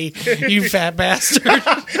Milky Way, you fat bastard.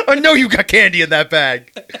 I know you got candy in that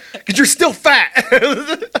bag. Because you're still fat.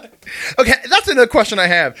 Okay, that's another question I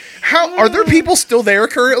have. Are there people still there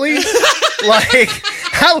currently? Like,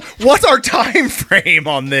 what's our time frame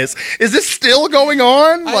on this? Is this still going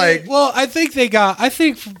on? I think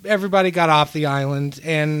everybody got off the island,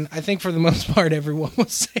 and I think for the most part everyone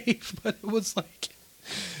was safe. But it was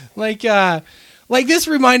like this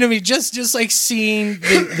reminded me just like seeing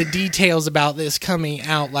the details about this coming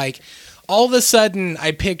out. Like, all of a sudden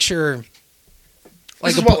I picture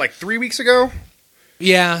this is like 3 weeks ago.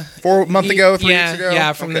 Yeah. 4 months ago, 3 weeks ago?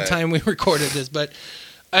 Yeah, from the time we recorded this. But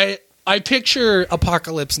I picture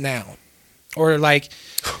Apocalypse Now. Or like,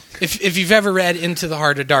 if you've ever read Into the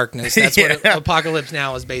Heart of Darkness, that's what Apocalypse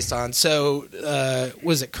Now is based on. So,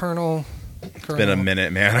 was it Colonel? It's been a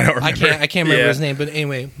minute, man. I don't remember. I can't remember his name, but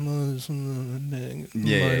anyway.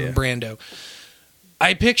 Brando.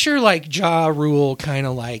 I picture like Ja Rule kind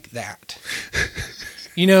of like that.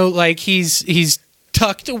 Like he's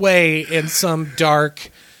tucked away in some dark,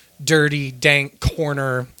 dirty, dank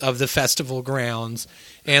corner of the festival grounds,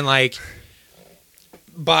 and like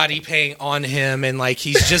body paint on him, and like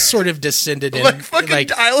he's just sort of descended in like fucking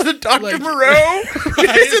Island of Dr. Moreau.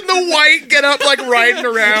 He's in the white get up, like riding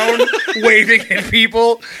around, waving at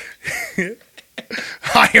people.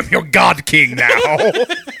 I am your God King now.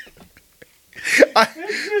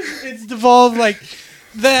 It's devolved like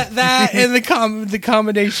that and the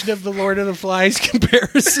combination of the Lord of the Flies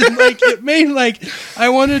comparison. Like, it made like I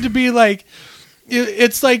wanted to be like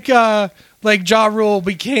it's like Ja Rule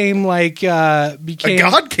became a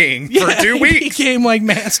God King for 2 weeks. He became like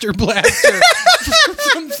Master Blaster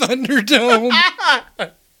from Thunderdome.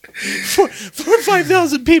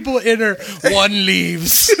 5,000 people enter, one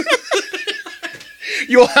leaves.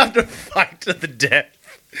 You'll have to fight to the death.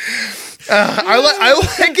 I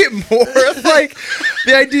like it more like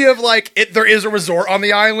the idea of like there is a resort on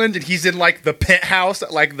the island and he's in like the penthouse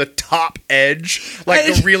at like the top edge, like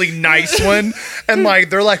the really nice one, and like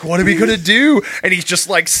they're like, what are we gonna do? And he's just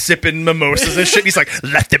like sipping mimosas and shit. And he's like,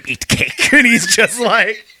 let them eat cake, and he's just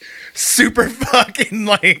like super fucking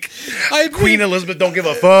like Queen Elizabeth don't give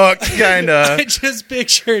a fuck kind of. I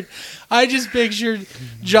just pictured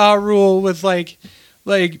Ja Rule with like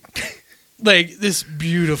this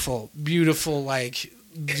beautiful, like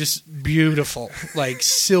just beautiful, like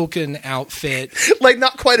silken outfit, like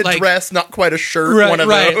not quite a dress, not quite a shirt, right, one of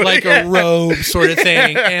right, those. like a robe sort of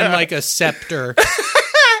thing, and like a scepter.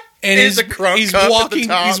 And he's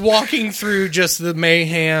walking through just the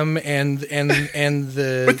mayhem and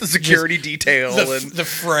the with the security detail and the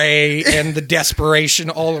fray and the desperation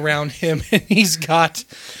all around him, and he's got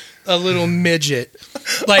a little midget,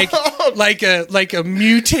 like a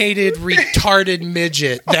mutated, retarded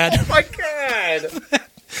midget that oh my god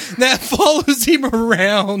that follows him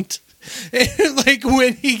around, and like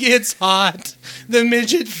when he gets hot, the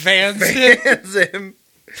midget fans him.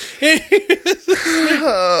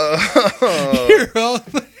 You're all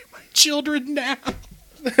my children now.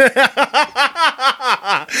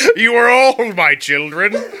 You are all my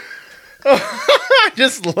children. I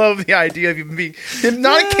just love the idea of him being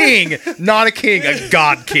not a king, a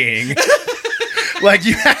God King. Like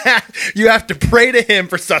you have to pray to him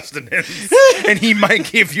for sustenance, and he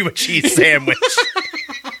might give you a cheese sandwich.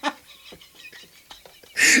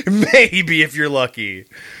 Maybe if you're lucky.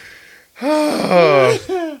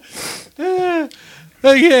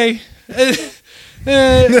 Okay.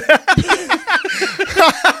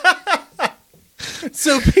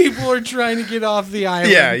 So people are trying to get off the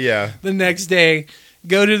island. Yeah. The next day,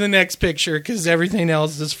 go to the next picture because everything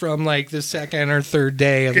else is from like the second or third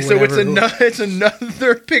day of Okay, so whatever. it's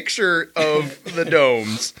another picture of the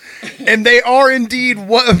domes, and they are indeed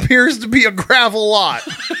what appears to be a gravel lot.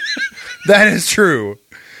 That is true.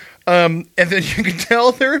 And then you can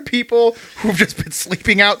tell there are people who've just been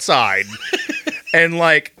sleeping outside. And,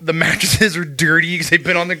 like, the mattresses are dirty because they've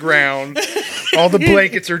been on the ground. All the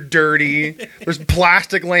blankets are dirty. There's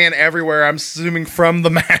plastic laying everywhere, I'm assuming, from the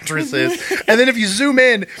mattresses. And then if you zoom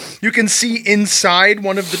in, you can see inside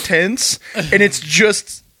one of the tents, and it's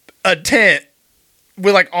just a tent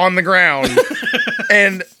with, like, on the ground.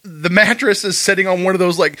 And the mattress is sitting on one of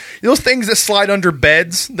those, like, those things that slide under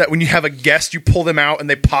beds that when you have a guest, you pull them out and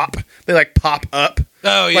they pop. They, like, pop up.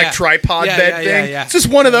 Oh, yeah. Like tripod bed thing. Yeah. It's just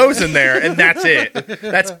one of those in there, and that's it.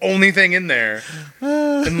 That's the only thing in there.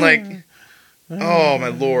 And like, oh my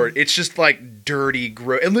lord, it's just like dirty,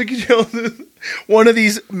 gross. And look, one of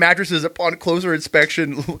these mattresses upon closer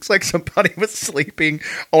inspection looks like somebody was sleeping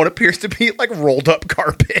on what appears to be like rolled up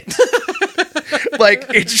carpet. Like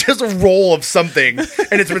it's just a roll of something, and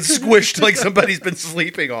it's been squished like somebody's been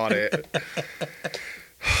sleeping on it.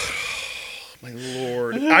 My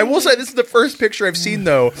lord. I will say this is the first picture I've seen,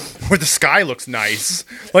 though, where the sky looks nice.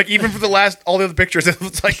 Like, even for all the other pictures, it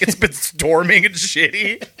looks like it's been storming and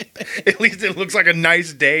shitty. At least it looks like a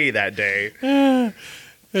nice day that day.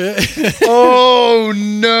 Oh,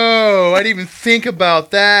 no. I didn't even think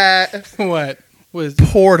about that. What was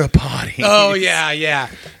Porta potty. Oh yeah.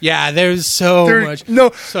 There's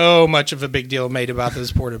so much of a big deal made about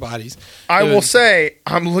those porta potties. I will say,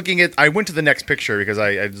 I went to the next picture because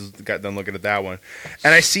I just got done looking at that one.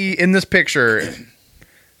 And I see in this picture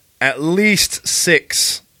at least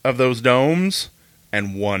 6 of those domes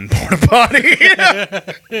and 1 porta potty.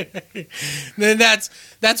 Then that's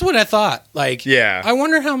what I thought. Like, yeah. I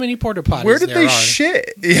wonder how many porta potties Where did there they are.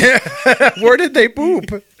 shit? Yeah. Where did they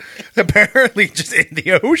poop? Apparently just in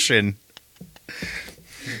the ocean.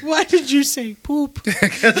 Why did you say poop?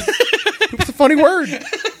 Poop's a funny word.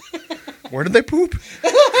 Where did they poop?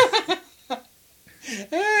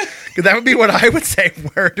 That would be what I would say.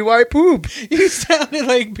 Where do I poop? You sounded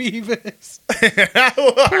like Beavis.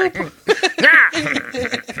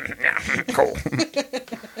 Cool.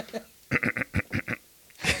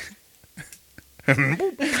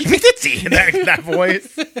 that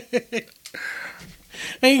voice.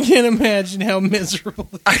 I can't imagine how miserable.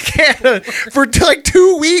 I can't. For like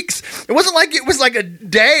 2 weeks. It wasn't like it was like a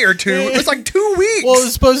day or two. It was like 2 weeks. Well, it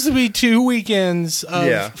was supposed to be 2 weekends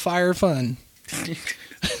of fire fun.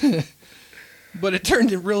 But it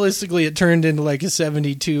turned into like a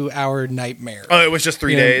 72-hour nightmare. Oh, it was just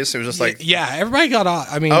 3 days? It was just like... Yeah, everybody got off.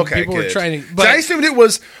 I mean, people were trying to... But I assumed it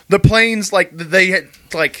was the planes, like, they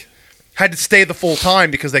had to stay the full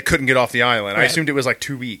time because they couldn't get off the island. Right. I assumed it was like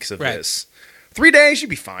 2 weeks of this. 3 days, you'd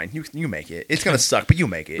be fine. You make it. It's going to suck, but you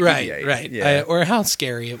make it. Right. Yeah. Or how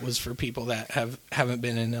scary it was for people that haven't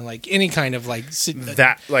been in like any kind of like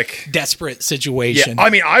desperate situation. Yeah, I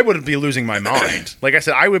mean, I wouldn't be losing my mind. Like I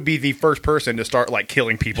said, I would be the first person to start like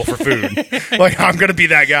killing people for food. Like I'm going to be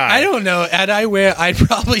that guy. I don't know. I'd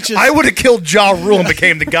probably just... I would have killed Ja Rule and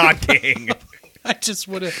became the God King. I just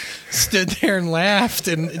would have stood there and laughed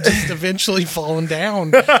and just eventually fallen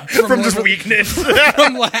down from just weakness,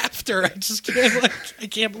 from laughter. I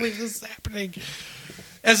can't believe this is happening.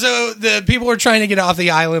 And so the people were trying to get off the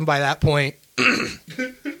island by that point,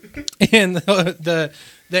 and the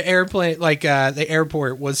airplane, the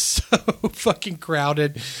airport was so fucking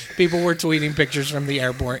crowded. People were tweeting pictures from the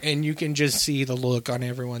airport, and you can just see the look on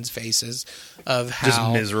everyone's faces of how just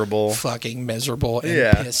miserable, fucking miserable,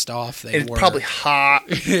 and pissed off they were. Probably hot.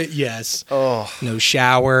 Yes. Oh, no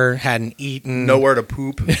shower, hadn't eaten, nowhere to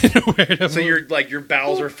poop. So you're like your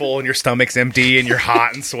bowels are full and your stomach's empty and you're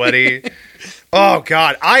hot and sweaty. Oh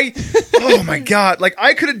God, oh my God, like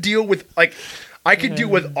I could deal with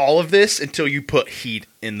all of this until you put heat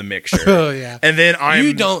in the mixture. Oh yeah, and then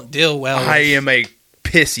you don't deal well. I am a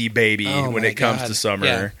pissy baby when it comes to summer.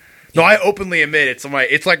 Yeah. No, I openly admit it's my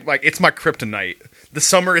kryptonite. The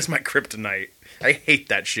summer is my kryptonite. I hate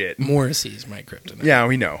that shit. Morrissey's my kryptonite. Yeah,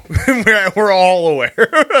 we know. We're all aware.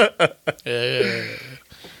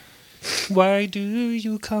 Why do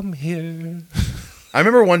you come here? I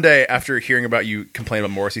remember one day after hearing about you complain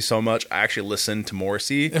about Morrissey so much, I actually listened to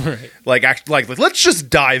Morrissey. Right. Like let's just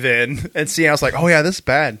dive in and see. I was like, oh yeah, this is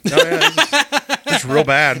bad. Oh yeah, this is real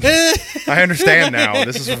bad. I understand now.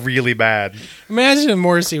 This is really bad. Imagine if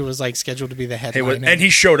Morrissey was like scheduled to be the headliner. And he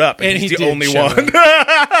showed up, and he's the only one.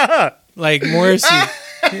 Like Morrissey.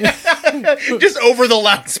 Just over the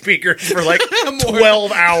loudspeakers for like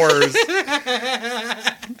 12 hours.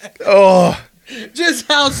 Oh. Just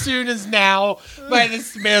How Soon Is Now by the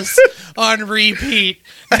Smiths on repeat.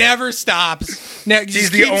 Never stops. He's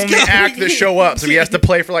the only act that show up, so he has to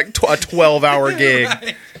play for like a 12-hour gig.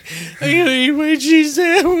 Right. When she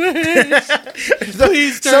said,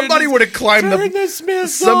 please somebody would have climbed the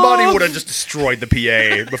Smiths somebody off. would have just destroyed the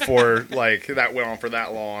PA before like that went on for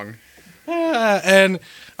that long. And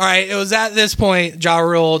all right, it was at this point Ja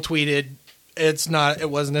Rule tweeted, it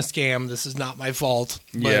wasn't a scam. This is not my fault,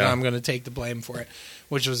 but Yeah. I'm going to take the blame for it,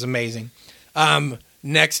 which was amazing.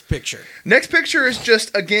 Next picture. Next picture is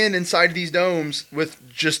just again inside these domes with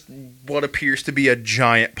just what appears to be a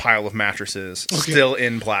giant pile of mattresses still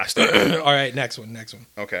in plastic. All right, next one.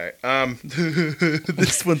 Okay.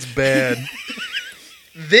 This one's bad.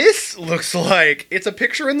 This looks like it's a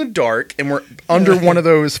picture in the dark, and we're under one of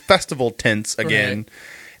those festival tents again. Right.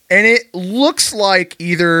 And it looks like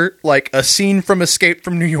either like a scene from Escape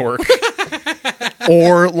from New York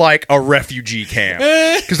or like a refugee camp.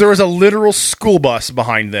 Because there was a literal school bus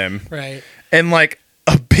behind them. Right. And like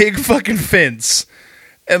a big fucking fence.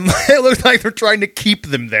 And it looks like they're trying to keep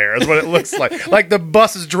them there, is what it looks like. Like the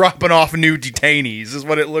bus is dropping off new detainees, is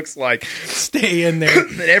what it looks like. Stay in there.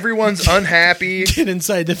 And everyone's unhappy. Get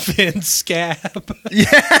inside the fence, scab.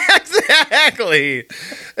 Yeah, exactly.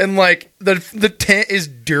 And like the tent is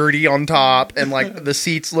dirty on top, and like the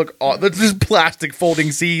seats look there's just plastic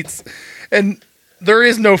folding seats, and there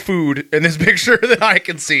is no food in this picture that I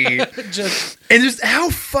can see. And just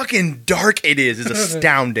how fucking dark it is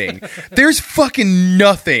astounding. There's fucking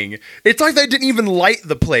nothing. It's like they didn't even light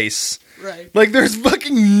the place. Right. Like there's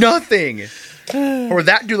fucking nothing. Or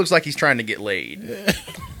that dude looks like he's trying to get laid.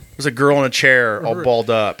 There's a girl in a chair all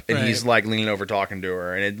balled up, and he's like leaning over talking to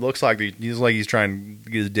her, and it looks like he's trying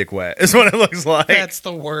to get his dick wet. Is what it looks like. That's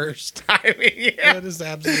the worst. I mean, yeah. That is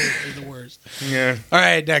absolutely the worst. Yeah. All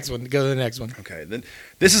right, next one. Go to the next one. Okay, then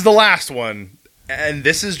this is the last one, and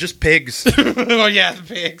this is just pigs. Oh yeah, the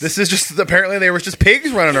pigs. This is just apparently there was just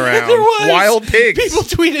pigs running around. There was. Wild pigs. People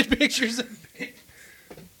tweeted pictures of pigs.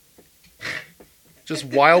 Just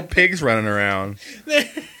wild pigs running around.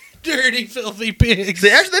 Dirty, filthy pigs. They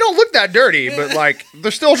don't look that dirty, but like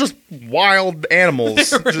they're still just wild animals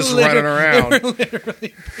just running around. They were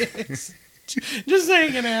literally pigs. Just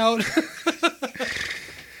hanging out.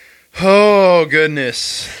 Oh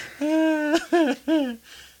goodness.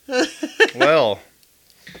 Well,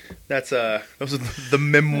 those are the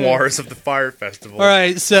memoirs of the Fire Festival. All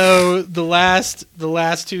right, so the last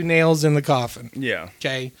two nails in the coffin. Yeah.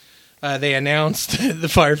 Okay. They announced that the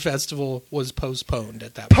Fire Festival was postponed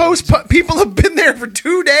at that point. People have been there for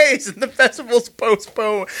 2 days, and the festival's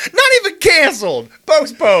postponed. Not even canceled.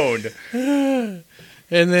 Postponed. And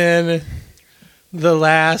then the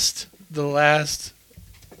last. Let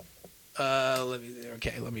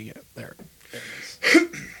me get there. There it is.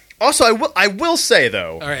 Also, I will say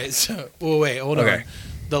though. All right, so wait, hold on.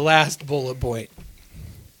 The last bullet point.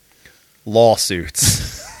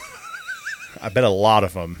 Lawsuits. I bet a lot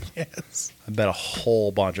of them. Yes. I bet a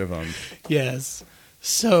whole bunch of them. Yes.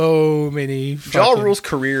 So many. Ja Rule's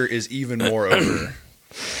career is even more over.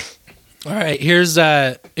 All right, here's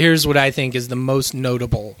what I think is the most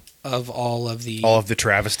notable of all of the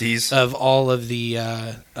travesties of all of the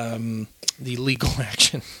legal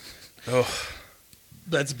action. Oh,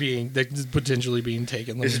 that's potentially being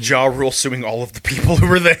taken. Is Ja Rule suing all of the people who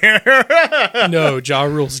were there? No, Ja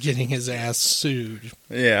Rule's getting his ass sued.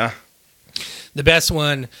 Yeah. The best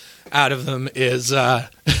one out of them is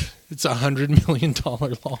it's $100 million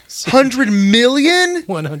lawsuit. $100 million?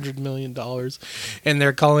 $100 million. And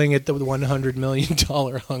they're calling it the $100 million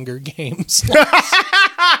Hunger Games.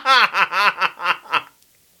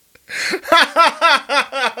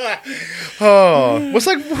 Oh, what's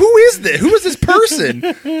like? Who is this? Who is this person?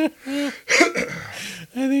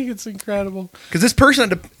 I think it's incredible because this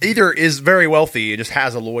person either is very wealthy and just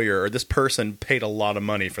has a lawyer, or this person paid a lot of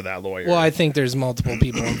money for that lawyer. Well, I think there's multiple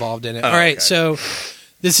people involved in it. All right, so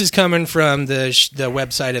this is coming from the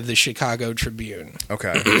website of the Chicago Tribune.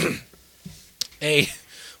 Okay. A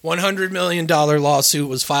 $100 million lawsuit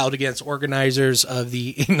was filed against organizers of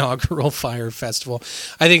the inaugural Fire Festival.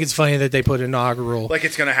 I think it's funny that they put inaugural. Like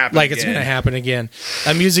it's going to happen Like it's going to happen again.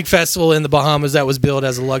 A music festival in the Bahamas that was built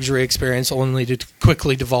as a luxury experience only to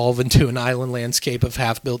quickly devolve into an island landscape of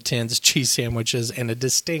half-built tins, cheese sandwiches, and a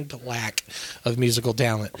distinct lack of musical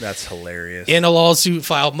talent. That's hilarious. In a lawsuit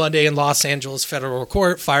filed Monday in Los Angeles federal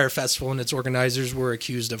court, Fire Festival and its organizers were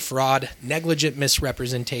accused of fraud, negligent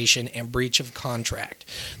misrepresentation, and breach of contract.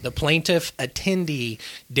 The plaintiff attendee,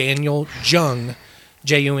 Daniel Jung,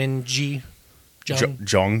 J-U-N-G,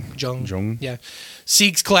 Jung. Yeah.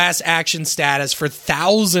 Seeks class action status for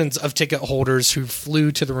thousands of ticket holders who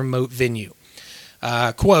flew to the remote venue.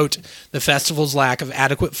 Quote, the festival's lack of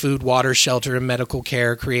adequate food, water, shelter, and medical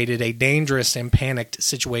care created a dangerous and panicked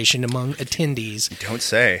situation among attendees. Don't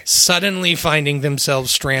say. Suddenly finding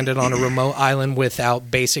themselves stranded on a remote island without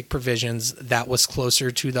basic provisions that was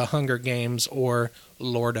closer to the Hunger Games or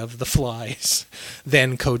Lord of the Flies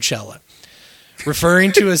than Coachella.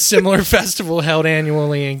 Referring to a similar festival held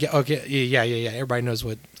annually in... Okay, yeah. Everybody knows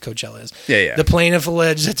what Coachella is. Yeah. The plaintiff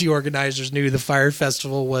alleged that the organizers knew the Fire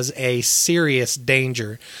Festival was a serious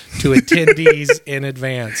danger to attendees in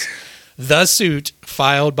advance. The suit,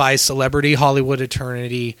 filed by celebrity Hollywood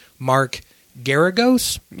attorney Mark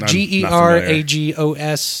Geragos,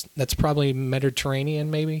 Geragos, that's probably Mediterranean,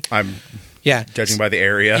 maybe? Yeah. Judging by the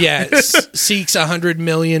area. Yeah, seeks $100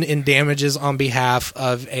 million in damages on behalf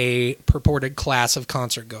of a purported class of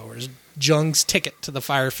concert goers. Jung's ticket to the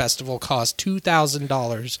Fire Festival cost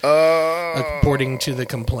 $2,000, according to the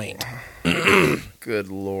complaint. Good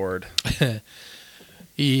Lord.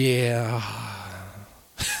 Yeah.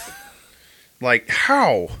 Like,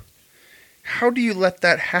 how? How do you let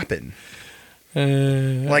that happen?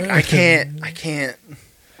 Like, I can't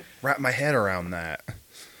wrap my head around that.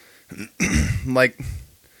 Like,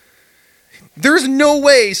 there's no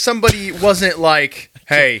way somebody wasn't like,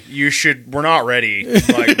 hey, we're not ready.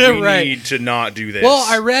 Like, we Right. need to not do this. Well,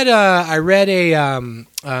 I read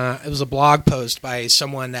it was a blog post by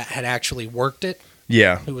someone that had actually worked it,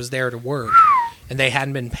 Yeah. who was there to work, and they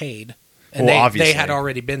hadn't been paid. And Well, they obviously. had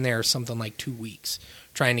already been there something like 2 weeks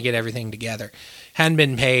trying to get everything together. Hadn't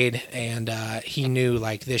been paid, and he knew,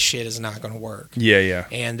 like, this shit is not going to work. Yeah.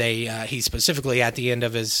 And he specifically, at the end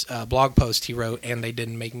of his blog post, he wrote, and they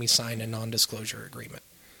didn't make me sign a non-disclosure agreement.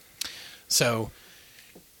 So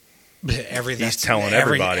He's telling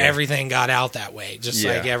everybody. everything got out that way. Just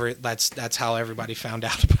Yeah. like that's how everybody found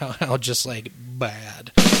out about how just like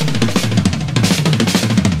bad.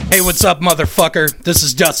 Hey, what's up, motherfucker? This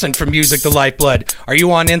is Dustin from Music the Lifeblood. Are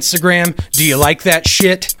you on Instagram? Do you like that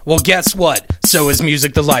shit? Well, guess what? So is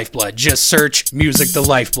Music the Lifeblood. Just search Music the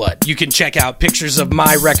Lifeblood. You can check out pictures of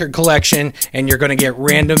my record collection, and you're going to get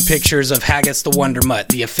random pictures of Haggis the Wonder Mutt,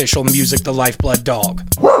 the official Music the Lifeblood dog.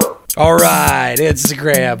 All right,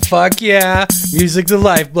 Instagram. Fuck yeah. Music the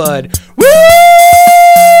Lifeblood. Woo!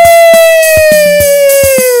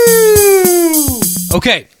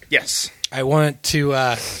 Okay. Yes. I want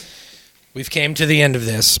to, we've came to the end of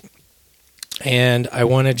this, and I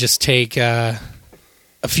want to just take a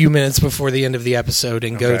few minutes before the end of the episode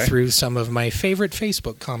and go Okay. through some of my favorite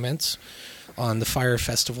Facebook comments on the Fire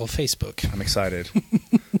Festival Facebook. I'm excited.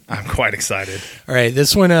 I'm quite excited. All right,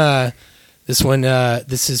 this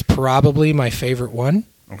is probably my favorite one,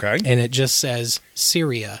 Okay. and it just says,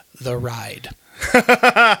 Syria, the ride.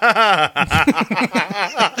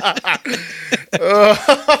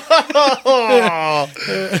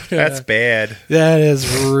 That's bad. That is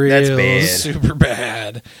That's real bad. super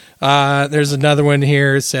bad. There's another one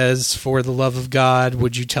here. It says, for the love of God,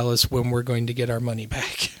 would you tell us when we're going to get our money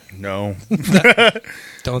back? No.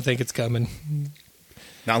 Don't think it's coming.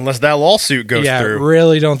 Not unless that lawsuit goes Yeah, through.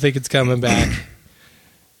 really don't think it's coming back.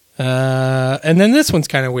 And then this one's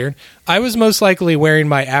kind of weird. I was most likely wearing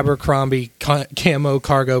my Abercrombie camo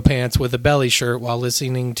cargo pants with a belly shirt while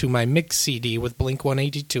listening to my mix CD with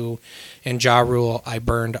Blink-182 and Ja Rule I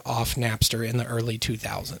burned off Napster in the early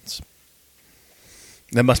 2000s.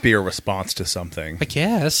 That must be a response to something. I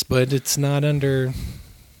guess, but it's not under...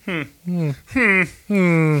 Ja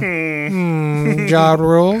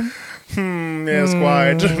Rule? Yes,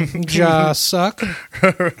 quite. Ja Suck?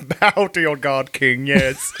 Bow to your God King,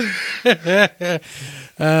 yes. Ja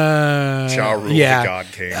Rule, yeah. the God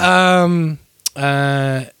King.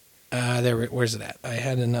 Where's it at? I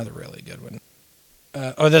had another really good one.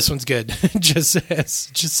 This one's good. just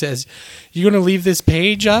says, you going to leave this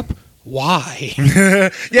page up? Why?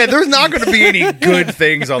 Yeah, there's not going to be any good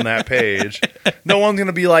things on that page. No one's going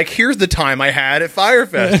to be like, "Here's the time I had at Fire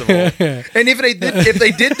Festival." And if they did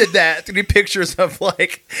that, it's going to be pictures of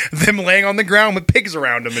like them laying on the ground with pigs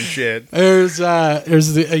around them and shit.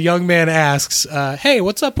 A young man asks, "Hey,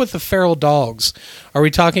 what's up with the feral dogs? Are we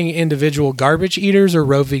talking individual garbage eaters or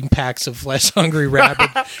roving packs of flesh-hungry rabid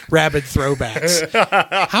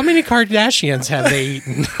throwbacks? How many Kardashians have they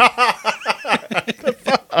eaten?"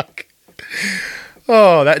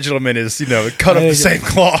 Oh, that gentleman is, cut of the same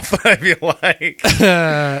cloth, I feel like.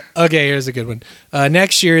 Okay, here's a good one.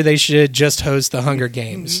 Next year, they should just host the Hunger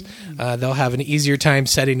Games. They'll have an easier time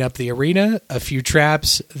setting up the arena, a few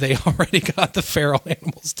traps. They already got the feral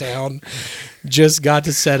animals down. Just got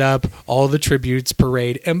to set up all the tributes,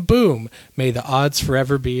 parade, and boom, may the odds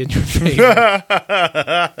forever be in your favor.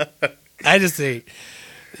 I just think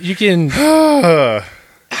you can...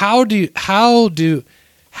 How do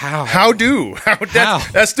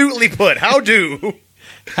that's astutely put. How do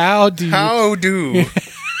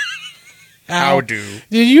did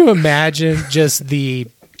you imagine just the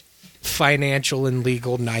financial and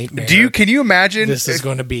legal nightmare can you imagine this is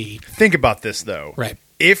going to be? Think about this though, right?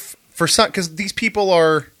 If for some, because these people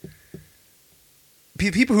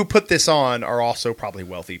who put this on are also probably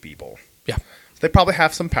wealthy people. Yeah, they probably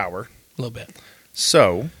have some power, a little bit.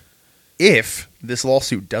 So if this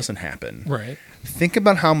lawsuit doesn't happen, right, think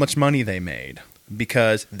about how much money they made,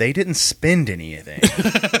 because they didn't spend anything.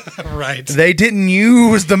 Right. They didn't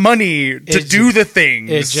use the money to do the things.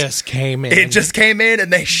 It just came in. It just came in,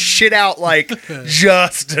 and they shit out like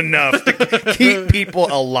just enough to keep people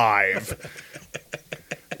alive.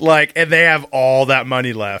 Like, and they have all that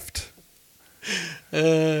money left.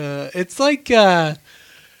 It's like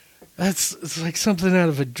it's like something out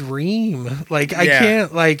of a dream. Like I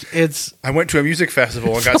can't, like, it's... I went to a music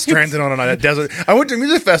festival and got stranded on a desert. I went to a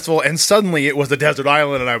music festival and suddenly it was a desert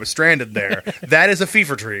island and I was stranded there. That is a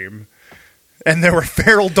fever dream. And there were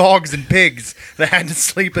feral dogs and pigs that had to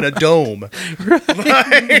sleep in a dome.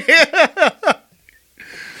 Right.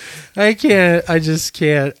 I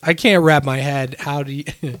can't wrap my head. How do you...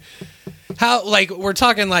 How, like, we're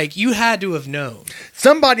talking like you had to have known.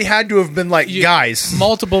 Somebody had to have been like, guys,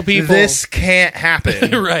 multiple people, this can't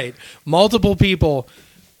happen. Right. Multiple people,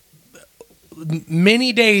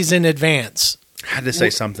 many days in advance, had to say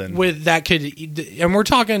something with that could, and we're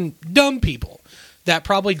talking dumb people that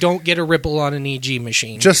probably don't get a ripple on an EG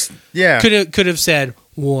machine. Just could have said,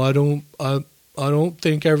 well, I don't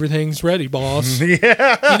think everything's ready, boss.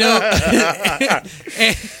 Yeah,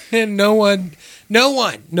 and no one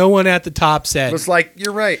at the top said, was like,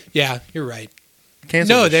 you're right. Yeah, you're right.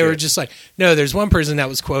 Cancel they were just like, no, there's one person that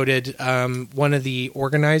was quoted, one of the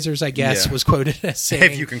organizers, I guess, was quoted as saying,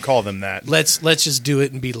 if you can call them that, let's just do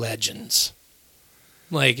it and be legends.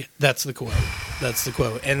 Like, that's the quote. That's the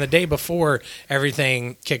quote. And the day before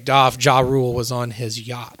everything kicked off, Ja Rule was on his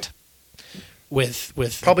yacht with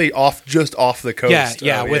probably just off the coast.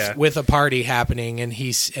 With a party happening, and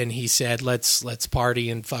he said, let's party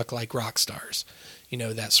and fuck like rock stars.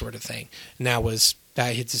 That sort of thing. And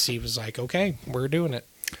that hit to see was like, okay, we're doing it.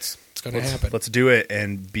 It's going to happen. Let's do it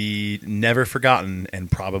and be never forgotten and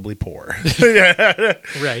probably poor.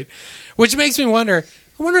 Right. Which makes me wonder.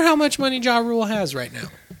 I wonder how much money Ja Rule has right now.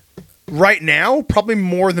 Right now, probably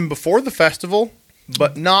more than before the festival,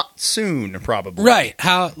 but not soon, probably. Right.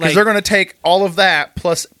 How? Because they're going to take all of that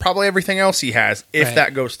plus probably everything else he has if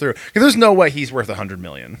that goes through. Because there's no way he's worth $100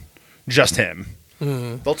 million. Just him.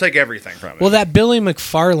 Mm. They'll take everything from him. Well, that Billy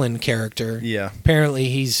McFarland character. Yeah. Apparently,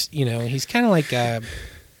 he's kind of like a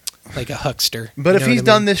huckster. But if he's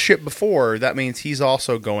done this shit before, that means he's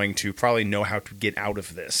also going to probably know how to get out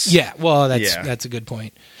of this. Yeah. Well, that's a good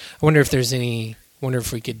point. I wonder if there's any. Wonder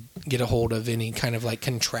if we could get a hold of any kind of like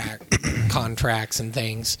contracts and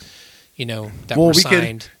things, that were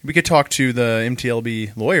signed. We could talk to the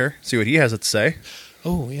MTLB lawyer, see what he has to say.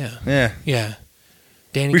 Oh yeah, yeah.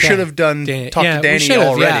 Danny, we should have talked to Danny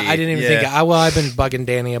already. Yeah, I didn't even think. I've been bugging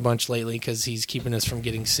Danny a bunch lately because he's keeping us from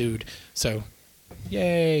getting sued. So,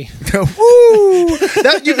 yay! Woo!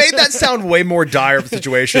 You made that sound way more dire of a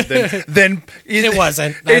situation than it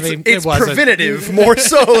wasn't. It's preventative more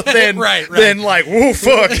so than than like, whoa,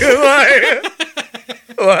 fuck.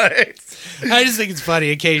 Like, I just think it's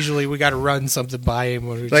funny. Occasionally, we got to run something by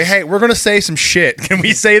him. Hey, we're gonna say some shit. Can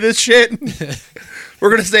we say this shit? We're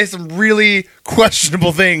going to say some really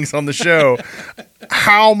questionable things on the show.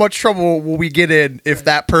 How much trouble will we get in if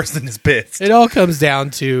that person is pissed? It all comes down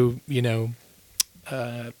to,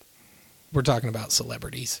 we're talking about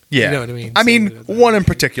celebrities. Yeah. You know what I mean? I mean, one in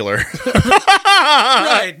particular.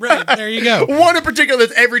 Right. There you go. One in particular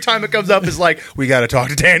that every time it comes up is like, we got to talk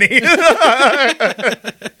to Danny.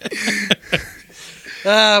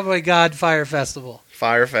 Oh my God, Fire Festival.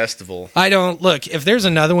 Fire Festival. I don't look. If there's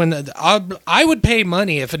another one, I would pay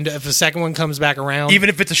money if a second one comes back around. Even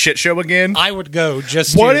if it's a shit show again? I would go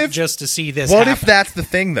just to see this. What happen. if that's the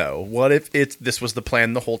thing, though? What if this was the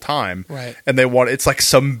plan the whole time? Right. And it's like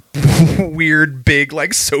some weird, big,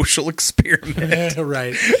 like, social experiment.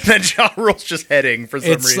 Right. That Ja Rule's just heading for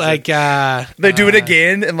some It's reason. like they do it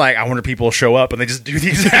again, and like, I wonder people will show up, and they just do the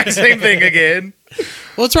exact same thing again.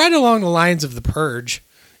 well, it's right along the lines of The Purge.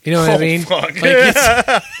 You know what I mean? Fuck.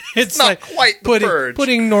 Like it's not like quite The Purge.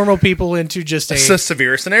 putting normal people into just It's a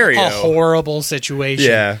severe scenario. a horrible situation.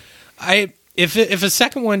 Yeah. If a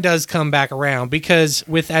second one does come back around, because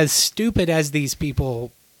with as stupid as these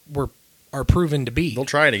people are proven to be, They'll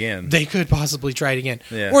try it again. they could possibly try it again.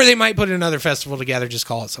 Yeah. Or they might put another festival together, just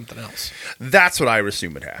call it something else. That's what I would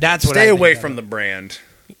assume would happen. That's what Stay I think away that from would- the brand,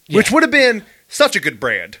 Yeah. which would have been such a good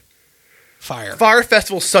brand. Fire. Fire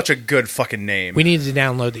Festival's such a good fucking name. We need to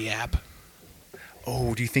download the app.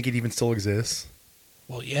 Oh, do you think it even still exists?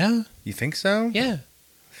 Well, yeah. You think so? Yeah.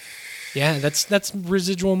 Yeah, that's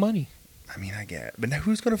residual money. I mean, I get it. But now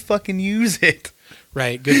who's going to fucking use it?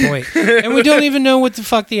 Right, good point. And we don't even know what the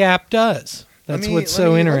fuck the app does. That's what's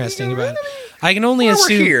so interesting about it. I can only While we're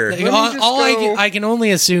assume here, let me just go- I can only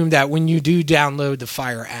assume that when you do download the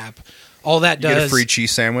Fire app, all that You get a does free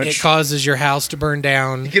cheese sandwich. it causes your house to burn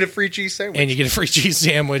down, You get a free cheese sandwich. and you get a free cheese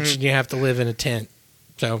sandwich, and you have to live in a tent.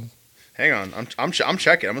 So Hang on, I'm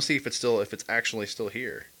checking. I'm gonna see if it's actually still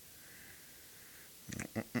here.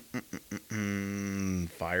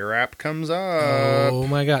 Fire app comes up. oh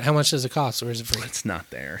my God, how much does it cost, or is it free? It's not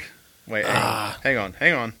there. Wait, hang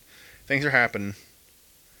on. Things are happening.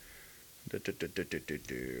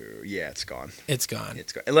 Yeah, it's gone. It's gone.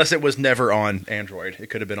 It's gone. Unless it was never on Android. It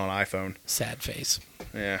could have been on iPhone. Sad face.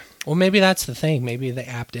 Yeah. Well, maybe that's the thing. Maybe the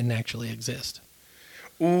app didn't actually exist.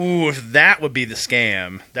 Ooh, if that would be the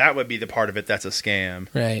scam. That would be the part of it that's a scam.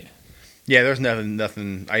 Right. Yeah, there's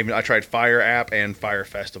nothing. I tried Fire app and Fire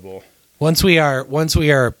Festival. Once we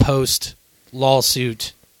are post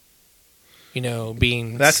lawsuit,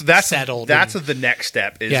 being That's settled. That's and the next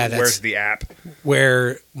step. Is Yeah, that's- where's the app?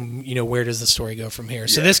 where does the story go from here?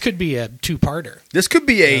 So Yeah. this could be a two-parter. This could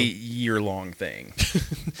be a year-long thing.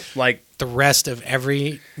 Like The rest of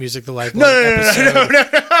every Music the Life no, episode,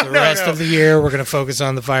 the rest of the year, we're going to focus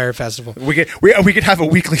on the Fire Festival. we could have a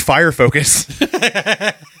weekly Fire Focus.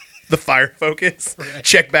 The Fire Focus. Right.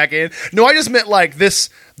 Check back in. No, I just meant like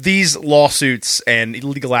these lawsuits and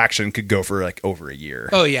legal action could go for like over a year.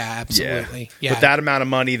 Oh yeah, absolutely. Yeah. With that amount of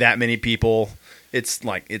money, that many people, it's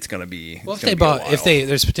like it's gonna be. well, it's gonna be a while.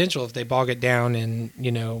 there's potential if they bog it down in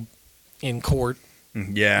in court,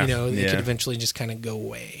 yeah, they yeah. could eventually just kind of go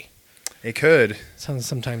away. It could.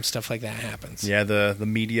 Sometimes stuff like that happens. Yeah, the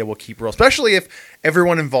media will keep roll, especially if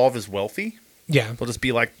everyone involved is wealthy. Yeah. They'll just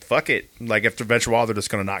be like, "Fuck it!" Like after eventually, while they're just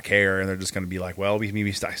gonna not care, and they're just gonna be like, "Well,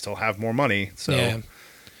 I still have more money." So, Yeah.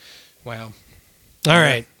 Wow. All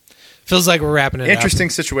right. Feels like we're wrapping it up. interesting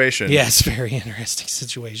situation. Yes, very interesting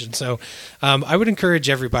situation. So, I would encourage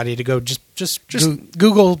everybody to go just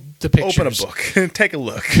Google the pictures. Open a book, take a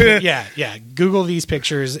look. Yeah. Google these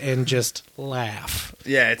pictures and just laugh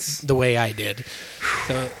Yeah, it's the way I did.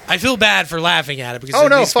 So I feel bad for laughing at it because Oh,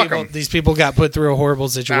 no, these fuck people, 'em. these people got put through a horrible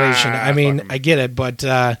situation. I mean, fuck 'em. I get it,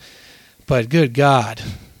 but good God,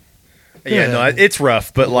 yeah, no, it's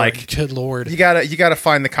rough, but like good Lord, you gotta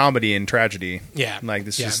find the comedy in tragedy. yeah, Like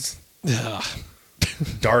this yeah. just Ugh,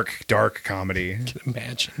 dark comedy.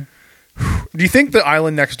 imagine. Do you think the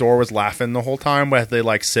island next door was laughing the whole time while they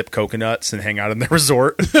like sip coconuts and hang out in their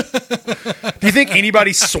resort? Do you think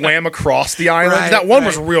anybody swam across the island? Right, That one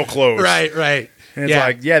was right. real close. Right. And it's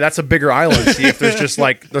like, yeah, that's a bigger island. See if there's just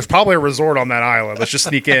like, there's probably a resort on that island. Let's just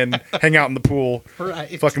sneak in, hang out in the pool,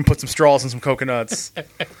 Right. fucking put some straws and some coconuts,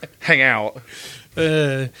 hang out.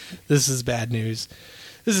 This is bad news.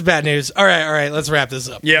 All right. Let's wrap this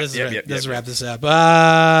up. Let's wrap this up.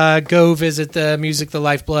 Go visit the Music the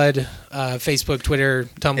Lifeblood Facebook, Twitter,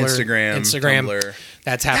 Tumblr, Instagram. Tumblr.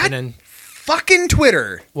 That's happening. Fucking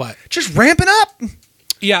Twitter. What? Just ramping up.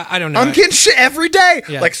 Yeah, I don't know. I'm getting shit every day.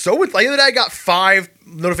 Yeah. Like the other day I got 5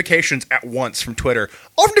 notifications at once from Twitter,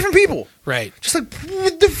 all from different people. Right. Just like,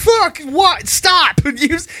 what the fuck? What? Stop.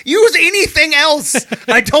 Use anything else.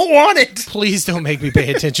 I don't want it. Please don't make me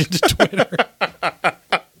pay attention to Twitter.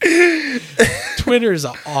 Twitter is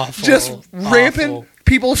awful. Just rampant.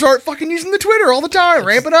 People start fucking using the Twitter all the time.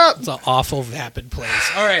 Ramp it up. It's an awful, vapid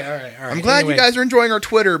place. All right. I'm glad you guys are enjoying our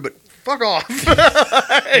Twitter, but fuck off.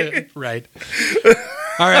 Right.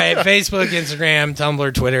 All right. Facebook, Instagram,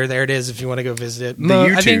 Tumblr, Twitter. There it is if you want to go visit it.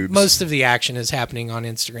 I think YouTubes. most of the action is happening on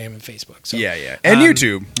Instagram and Facebook. So, Yeah. And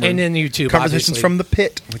YouTube. And then YouTube, Conversations obviously. from the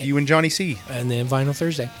Pit with you and Johnny C. And then Vinyl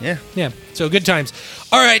Thursday. Yeah. Yeah. So good times.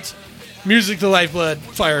 All right. Music the Lifeblood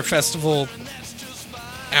Fire Festival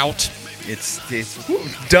out. It's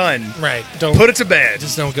done. Right. Don't Put it to bed.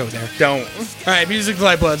 Just don't go there. Don't. All right. Music the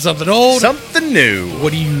Lifeblood. Something old. Something new.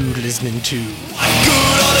 What are you listening to?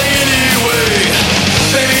 Good on it anyway.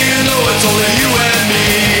 Baby, you know it's only you and me.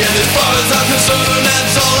 And as far as I'm concerned,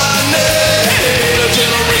 that's all I need. A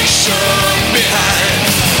generation behind.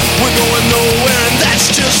 We're going nowhere, and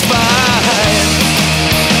that's just fine.